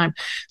all the time.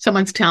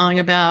 Someone's telling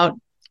about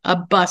a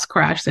bus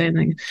crash,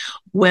 saying,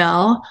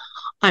 well,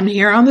 I'm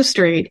here on the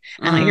street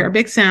and I hear a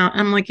big sound.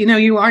 I'm like,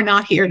 you are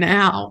not here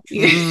now.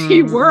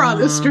 You were on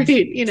the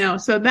street,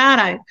 so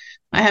that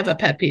I have a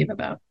pet peeve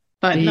about,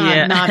 but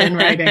not in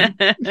writing.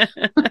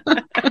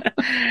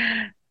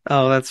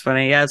 Oh, that's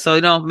funny. Yeah.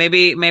 So,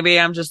 maybe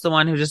I'm just the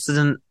one who just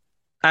doesn't,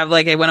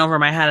 it went over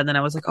my head and then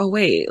I was like, oh,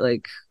 wait,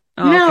 like,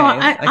 oh, no,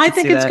 okay. I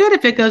think it's good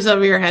if it goes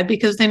over your head,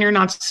 because then you're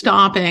not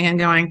stopping and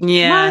going,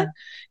 what?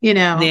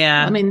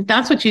 I mean,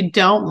 that's what you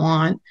don't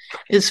want,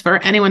 is for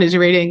anyone who's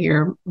reading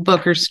your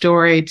book or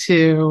story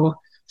to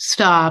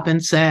stop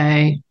and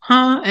say,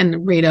 huh,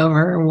 and read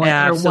over or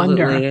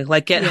wonder.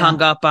 Like get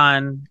hung up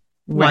on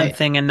one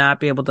thing and not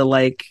be able to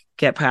like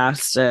get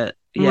past it.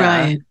 Yeah.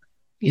 Right.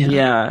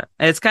 Yeah.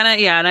 It's kind of,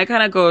 and that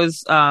kind of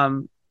goes,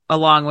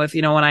 along with,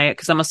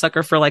 cause I'm a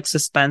sucker for like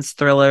suspense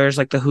thrillers,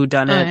 like the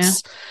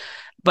whodunits,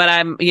 but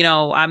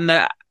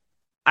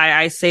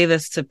I say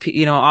this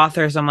to,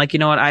 authors. I'm like,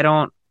 what?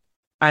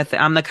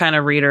 I'm the kind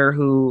of reader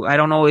who I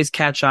don't always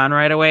catch on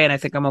right away. And I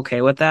think I'm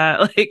okay with that.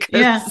 Well,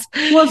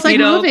 it's like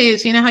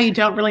movies, how you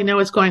don't really know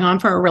what's going on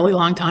for a really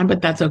long time,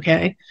 but that's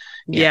okay.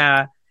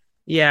 Yeah.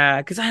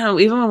 Cause I don't know,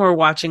 even when we're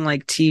watching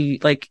like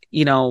TV, like,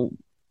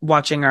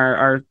 watching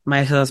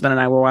my husband and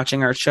I were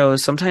watching our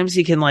shows, sometimes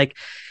he can like,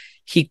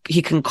 he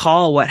can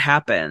call what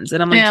happens.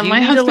 And I'm like, do you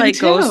need to like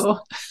go,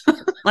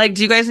 like,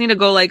 do you guys need to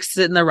go like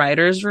sit in the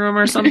writer's room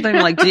or something?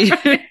 Like, do you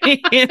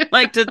need,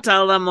 like to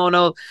tell them,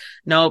 oh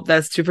nope,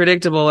 that's too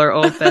predictable, or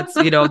oh, that's,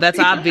 that's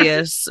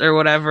obvious or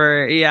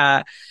whatever.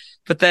 Yeah.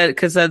 but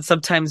because then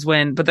sometimes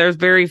but there's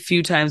very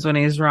few times when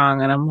he's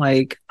wrong, and I'm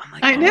like,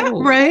 I know,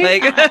 oh,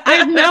 right? like, I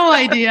have no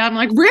idea. I'm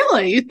like,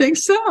 really? You think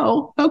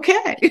so?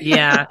 Okay.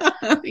 yeah.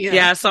 Yeah.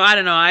 Yeah. So I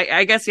don't know.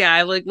 I guess, yeah,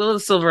 I like little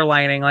silver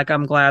lining. Like,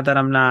 I'm glad that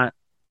I'm not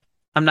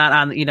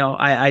on,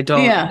 I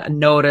don't Yeah.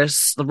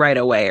 notice right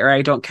away, or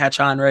I don't catch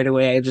on right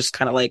away. I just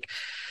kind of like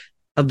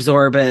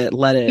absorb it,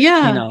 let it,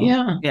 Yeah.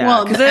 Yeah. yeah.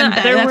 Well, Because and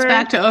there that's were,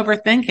 back to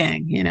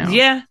overthinking, yeah,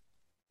 Yeah.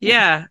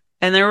 yeah.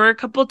 And there were a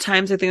couple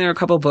times, I think there were a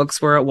couple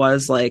books where it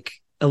was like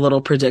a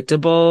little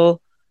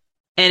predictable,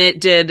 and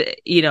it did,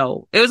 it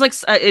was like,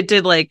 it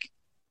did like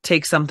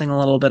take something a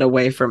little bit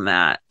away from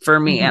that for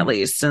me, at Mm-hmm.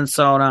 least. And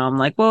so now I'm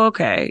like, well,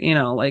 okay,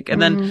 like,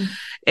 and then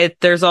Mm-hmm.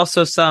 there's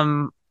also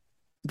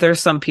there's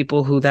some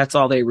people who that's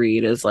all they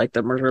read is like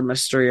the murder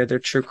mystery or the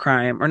true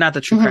crime, or not the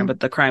true crime, Mm-hmm. but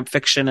the crime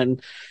fiction,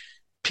 and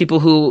people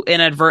who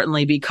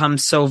inadvertently become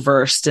so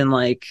versed in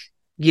like,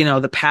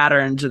 the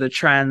patterns or the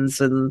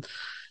trends, and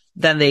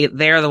then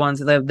they're the ones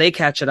that they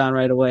catch it on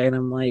right away. And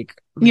I'm like,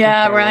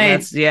 Yeah, okay, well, right.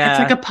 that's, It's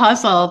like yeah, a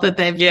puzzle that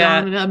they've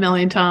yeah, done a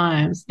million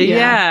times. Yeah.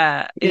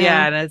 yeah, Yeah.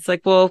 yeah. And it's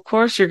like, well, of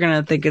course you're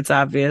going to think it's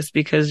obvious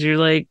because you're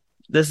like,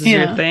 this is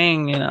your Yeah.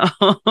 thing.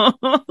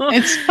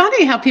 It's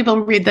funny how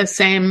people read the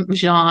same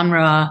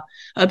genre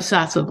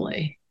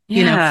obsessively,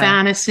 Yeah.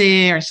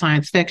 fantasy or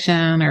science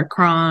fiction or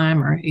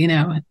crime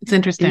it's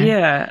interesting.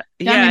 Yeah.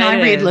 I mean, Yeah, it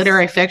I read is.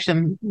 literary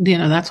fiction,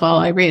 that's all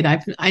I read.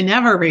 I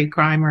never read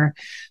crime or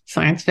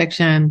science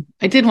fiction.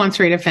 I did once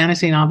read a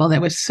fantasy novel that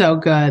was so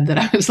good that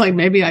I was like,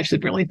 maybe I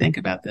should really think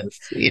about this,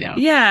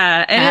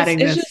 Yeah. And adding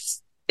it's this.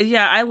 just,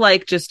 yeah, I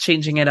like just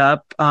changing it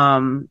up.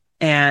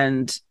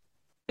 And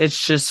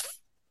it's just,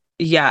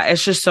 yeah,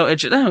 it's just so,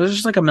 there's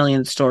just like a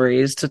million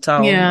stories to tell,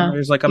 and Yeah.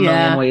 there's like a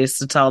million Yeah. ways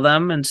to tell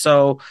them. And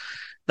so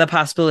the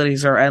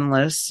possibilities are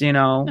endless.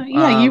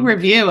 Yeah. You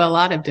review a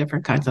lot of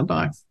different kinds of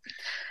books.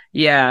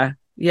 Yeah.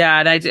 Yeah.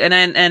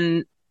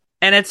 And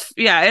and it's,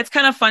 yeah, it's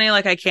kind of funny.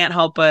 Like, I can't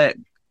help but,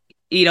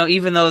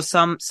 even though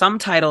some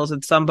titles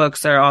and some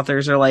books, their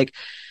authors are like,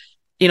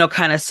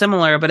 kind of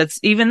similar, but it's,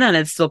 even then,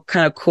 it's still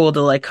kind of cool to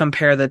like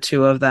compare the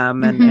two of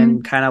them, and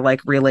Mm-hmm. kind of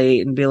like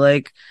relate and be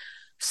like,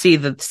 see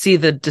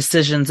the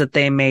decisions that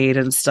they made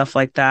and stuff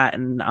like that,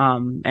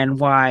 and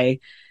why,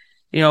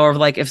 or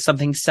like if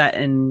something's set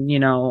in,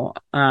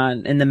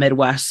 in the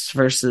Midwest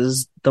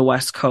versus the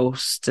West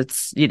Coast,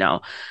 it's,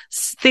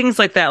 things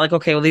like that. Like,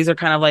 okay, well, these are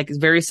kind of like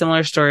very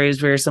similar stories,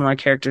 very similar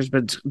characters,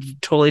 but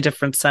totally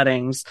different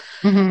settings,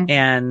 Mm-hmm.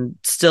 and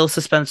still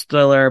suspense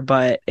thriller,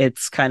 but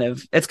it's kind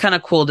of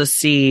cool to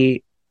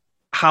see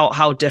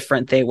how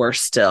different they were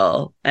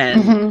still.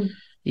 And Mm-hmm.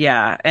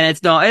 yeah, and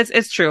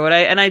it's true.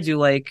 And I do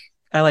like,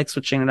 I like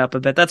switching it up a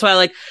bit. That's why I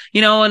like,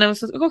 and it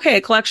was like, okay,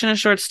 a collection of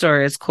short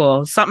stories,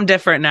 cool, something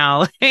different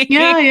now.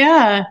 Yeah.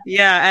 Yeah.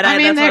 Yeah, and I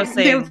mean, that's what I was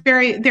they're saying.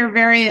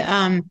 very,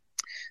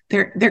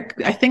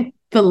 I think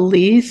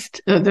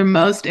the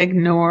most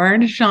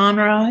ignored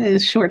genre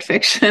is short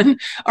fiction,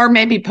 or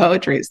maybe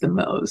poetry is the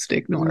most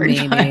ignored.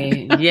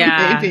 Maybe,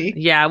 yeah, Maybe.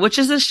 yeah, which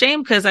is a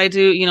shame because I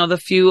do, the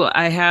few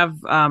I have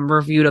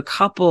reviewed a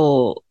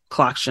couple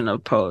collection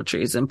of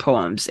poetries and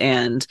poems,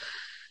 and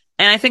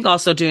I think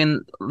also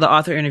doing the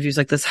author interviews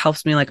like this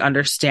helps me like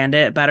understand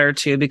it better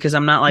too, because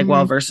I'm not like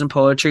well Mm-hmm. versed in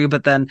poetry,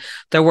 but then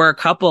there were a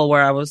couple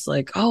where I was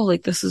like, oh,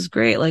 like this is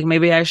great. Like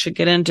maybe I should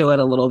get into it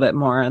a little bit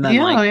more. And then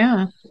Yeah, like, oh,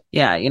 yeah.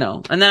 yeah,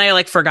 and then I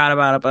like forgot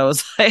about it, but I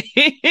was like,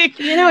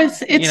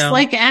 It's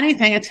like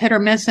anything, it's hit or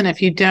miss, and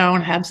if you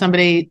don't have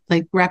somebody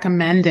like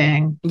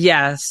recommending,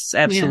 yes,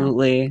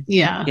 absolutely.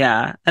 yeah,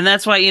 Yeah. And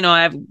that's why,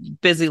 I have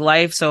busy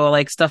life. So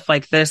like stuff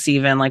like this,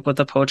 even like with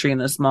the poetry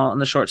and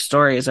the short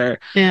stories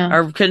yeah,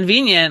 are convenient,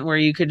 where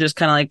you could just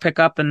kind of like pick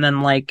up, and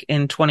then like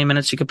in 20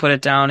 minutes you could put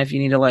it down if you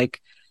need to like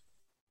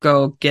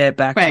go get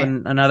back to right,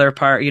 another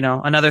part,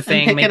 another and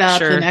thing, pick it make up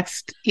the sure.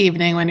 next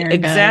evening when you're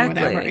in bed or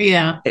whatever. Exactly.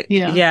 Yeah,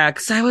 yeah, Yeah,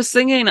 because I was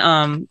thinking,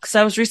 because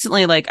I was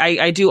recently like,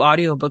 I do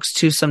audiobooks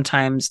too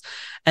sometimes,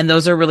 and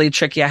those are really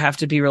tricky. I have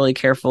to be really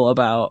careful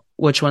about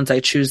which ones I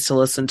choose to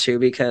listen to,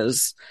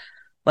 because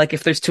like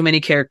if there's too many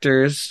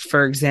characters,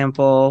 for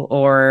example,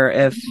 or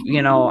if,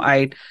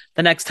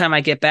 the next time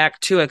I get back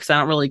to it, because I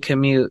don't really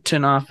commute to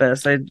an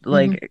office, I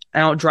Mhm.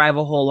 don't drive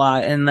a whole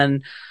lot. And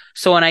then,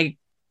 so when I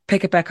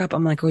pick it back up,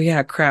 I'm like, oh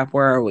yeah, crap,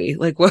 where are we?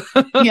 Like, what,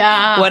 what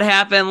Yeah,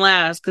 happened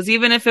last? Because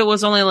even if it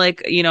was only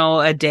like,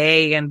 a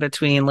day in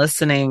between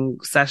listening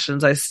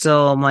sessions, I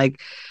still am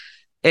like,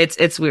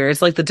 it's weird.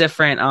 It's like the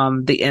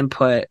different, the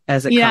input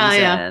as it yeah, comes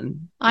yeah.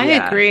 in. I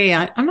Yeah. agree.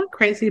 I'm not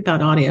crazy about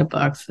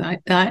audiobooks.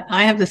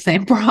 I have the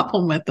same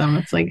problem with them.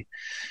 It's like,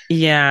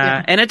 Yeah.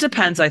 yeah, And it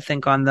depends, I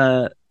think, on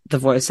the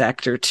voice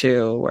actor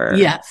too, where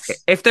yes,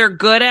 if they're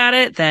good at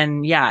it,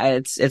 then yeah,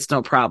 it's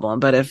no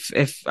problem. But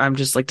if I'm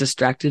just like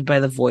distracted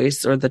by the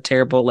voice or the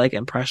terrible like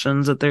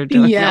impressions that they're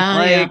doing, I'm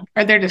yeah, yeah. like,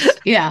 Or they're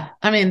just, yeah.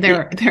 I mean,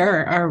 yeah.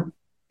 there are,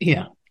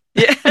 yeah,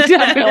 Yeah.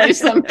 definitely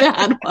some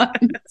bad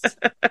ones.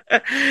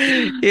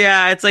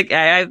 Yeah, it's like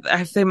I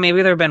think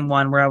maybe there have been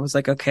one where I was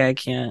like, okay, I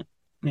can't,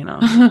 I'm I'm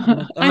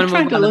gonna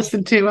trying move to on.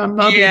 listen to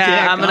Moby Yeah,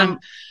 Dick I'm gonna.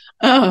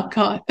 Oh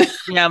God.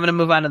 Yeah, I'm gonna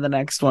move on to the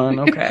next one.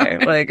 Okay.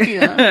 Like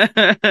Yeah.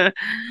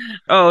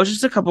 oh,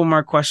 just a couple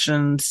more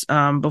questions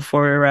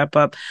before we wrap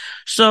up.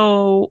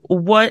 So,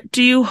 what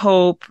do you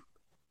hope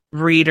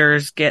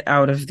readers get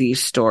out of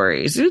these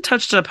stories? You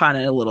touched upon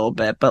it a little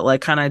bit, but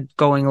like kind of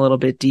going a little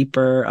bit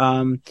deeper.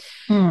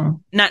 Hmm.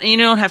 Not you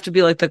don't have to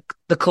be like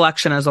the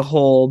collection as a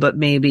whole, but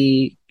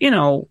maybe,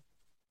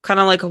 kind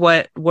of like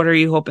what are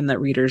you hoping that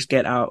readers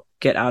get out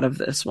of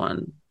this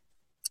one?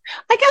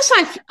 I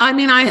guess I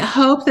mean, I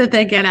hope that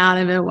they get out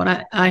of it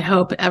what I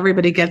hope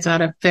everybody gets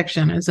out of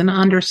fiction is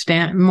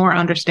more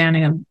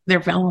understanding of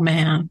their fellow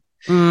man,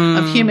 of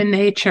Mm, human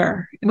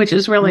nature, which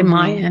is really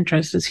my hmm.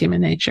 interest is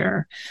human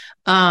nature.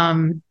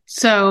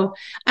 So,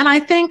 and I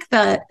think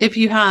that if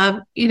you have,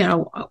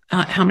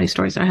 how many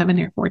stories do I have in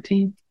here?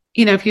 14.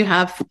 If you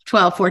have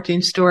 12,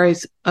 14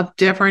 stories of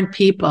different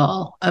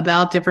people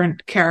about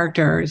different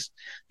characters,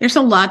 there's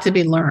a lot to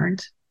be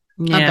learned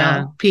Yeah.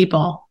 about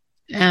people.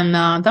 And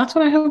that's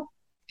what I hope,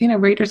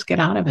 readers get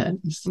out of it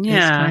is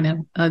Yeah.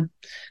 kind of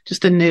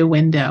just a new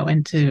window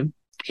into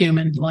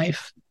human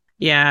life.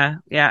 Yeah.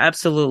 Yeah,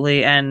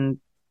 absolutely. And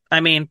I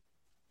mean,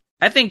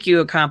 I think you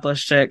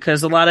accomplished it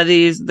because a lot of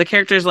the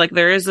characters, like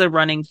there is a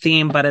running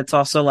theme, but it's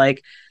also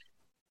like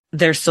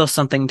there's still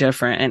something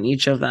different in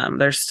each of them.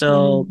 There's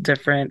still Mm.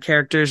 different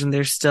characters and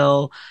they're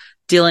still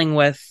dealing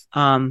with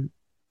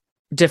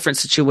different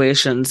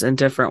situations in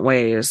different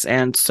ways.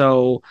 And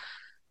so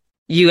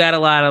you add a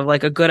lot of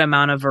like a good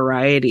amount of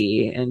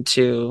variety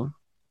into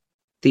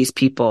these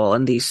people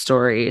and these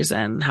stories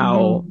and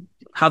Mhm.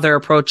 how they're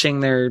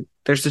approaching their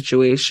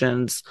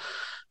situations.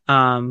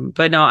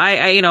 But no,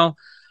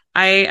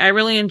 I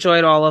really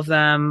enjoyed all of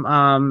them.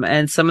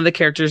 And some of the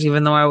characters,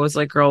 even though I was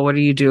like, girl, what are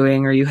you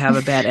doing? Or you have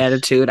a bad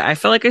attitude. I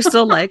feel like I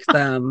still liked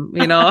them.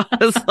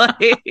 It's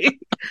like,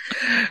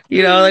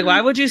 like, why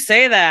would you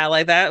say that?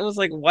 Like, that was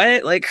like,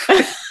 what? Like,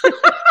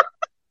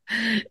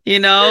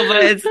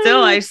 but it's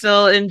still, I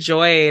still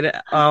enjoyed,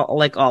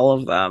 like all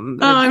of them.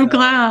 Oh, And I'm so,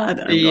 glad.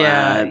 I'm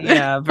yeah, glad.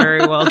 yeah,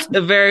 very well,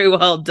 very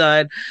well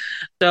done.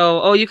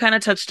 So, oh, you kind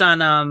of touched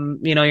on,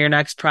 your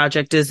next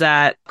project. Is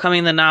that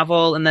coming the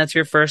novel, and that's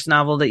your first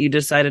novel that you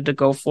decided to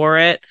go for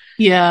it?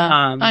 Yeah.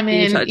 I Can you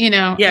mean,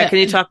 talk? Yeah, can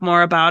you talk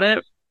more about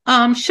it?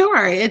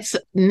 sure. It's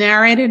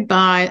narrated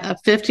by a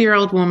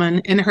 50-year-old woman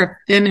in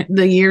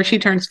the year she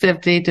turns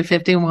 50 to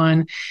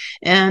 51.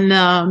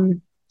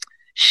 And,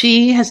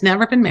 she has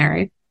never been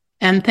married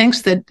and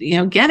thinks that,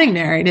 getting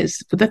married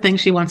is the thing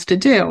she wants to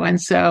do. And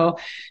so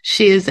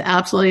she is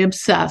absolutely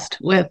obsessed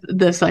with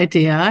this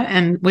idea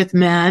and with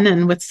men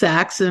and with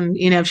sex. And,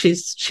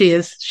 she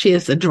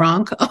is a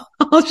drunk.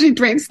 She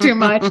drinks too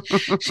much.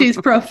 She's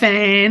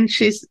profane.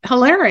 She's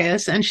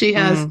hilarious. And she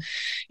has,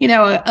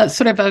 Mm, a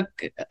sort of a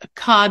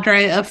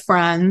cadre of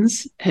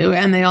friends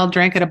and they all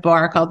drink at a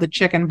bar called the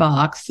Chicken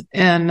Box.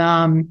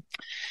 And,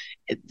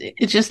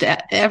 it's just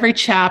every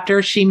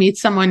chapter she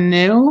meets someone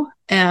new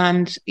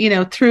and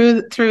through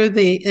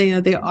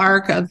the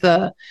arc of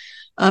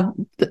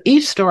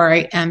each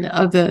story and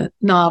of the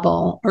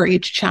novel or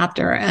each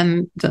chapter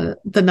and the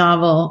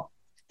novel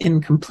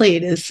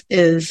incomplete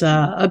is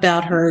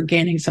about her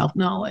gaining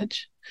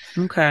self-knowledge.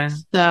 okay.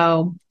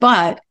 So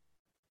but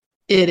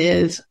it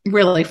is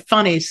really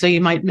funny, so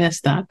you might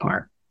miss that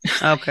part.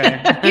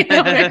 Okay. You know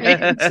what I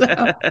mean?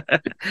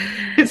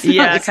 So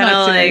Yeah, it's kind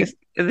not of serious. like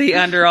the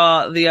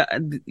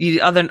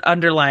other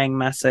underlying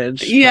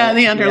message, Yeah, but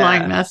the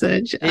underlying yeah,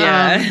 message.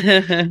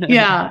 yeah.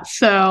 Yeah,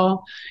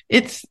 so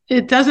it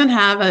doesn't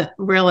have a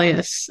really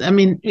I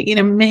mean,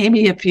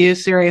 maybe a few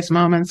serious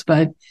moments,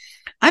 but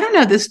I don't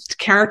know. This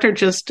character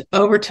just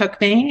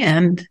overtook me,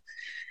 and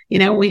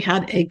we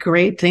had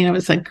it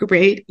was a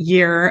great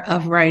year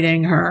of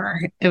writing her.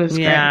 It was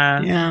great.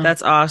 Yeah, Yeah.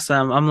 that's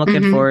awesome. I'm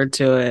looking Hmm. forward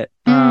to it.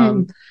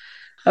 Mm.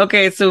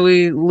 Okay, so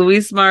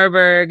Louise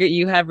Marburg,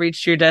 you have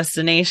reached your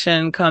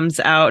destination,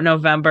 comes out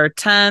November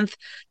 10th.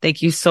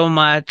 Thank you so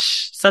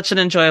much. Such an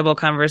enjoyable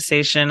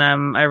conversation.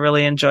 I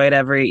really enjoyed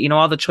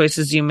all the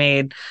choices you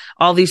made,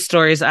 all these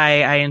stories.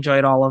 I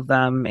enjoyed all of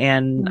them.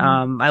 And,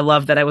 Mm. I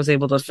love that I was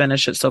able to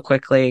finish it so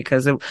quickly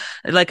because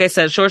like I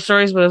said, short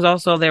stories, but it was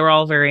also, they were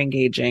all very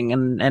engaging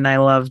and I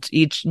loved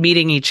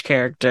meeting each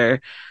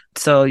character.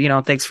 So,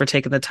 thanks for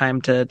taking the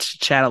time to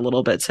chat a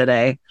little bit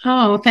today.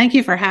 Oh, thank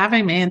you for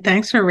having me, and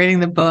thanks for reading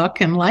the book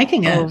and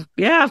liking it. Oh,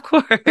 yeah, of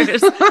course.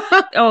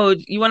 Oh,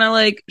 you want to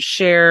like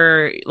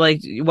share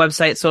like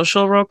website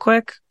social real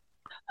quick?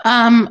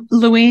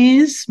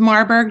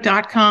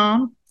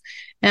 LouiseMarburg.com.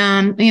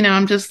 And,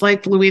 I'm just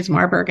like Louise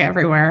Marburg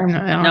everywhere. I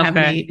don't have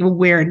Okay. any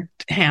weird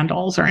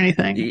handles or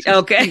anything. It's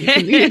just, you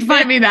can Okay.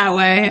 find me that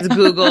way. Just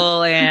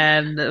Google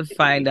and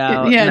find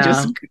out. Yeah,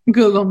 just No.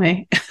 Google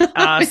me. Yeah,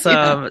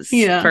 Awesome.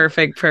 yeah.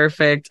 Perfect.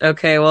 Perfect.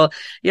 Okay. Well,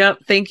 yep.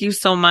 Thank you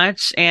so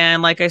much.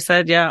 And like I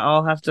said, yeah,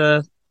 I'll have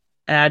to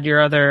add your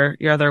other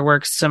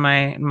works to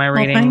my Well,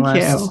 reading thank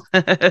list. you.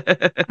 All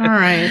All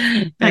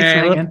right. Thanks,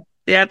 right. Well, Megan.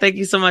 yeah, thank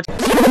you so much.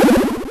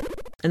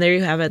 And there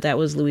you have it. That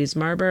was Louise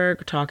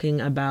Marburg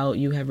talking about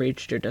You Have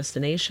Reached Your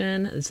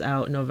Destination. It's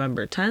out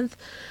November 10th.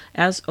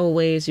 As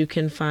always, you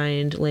can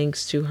find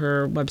links to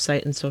her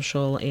website and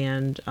social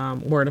and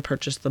where to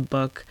purchase the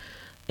book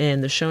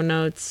in the show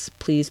notes.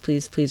 Please,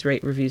 please, please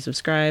rate, review,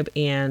 subscribe.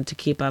 And to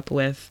keep up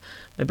with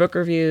my book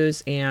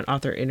reviews and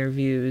author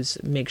interviews,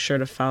 make sure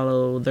to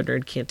follow the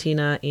Nerd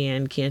Cantina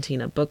and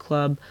Cantina Book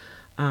Club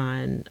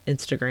on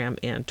Instagram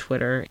and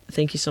Twitter.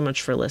 Thank you so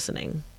much for listening.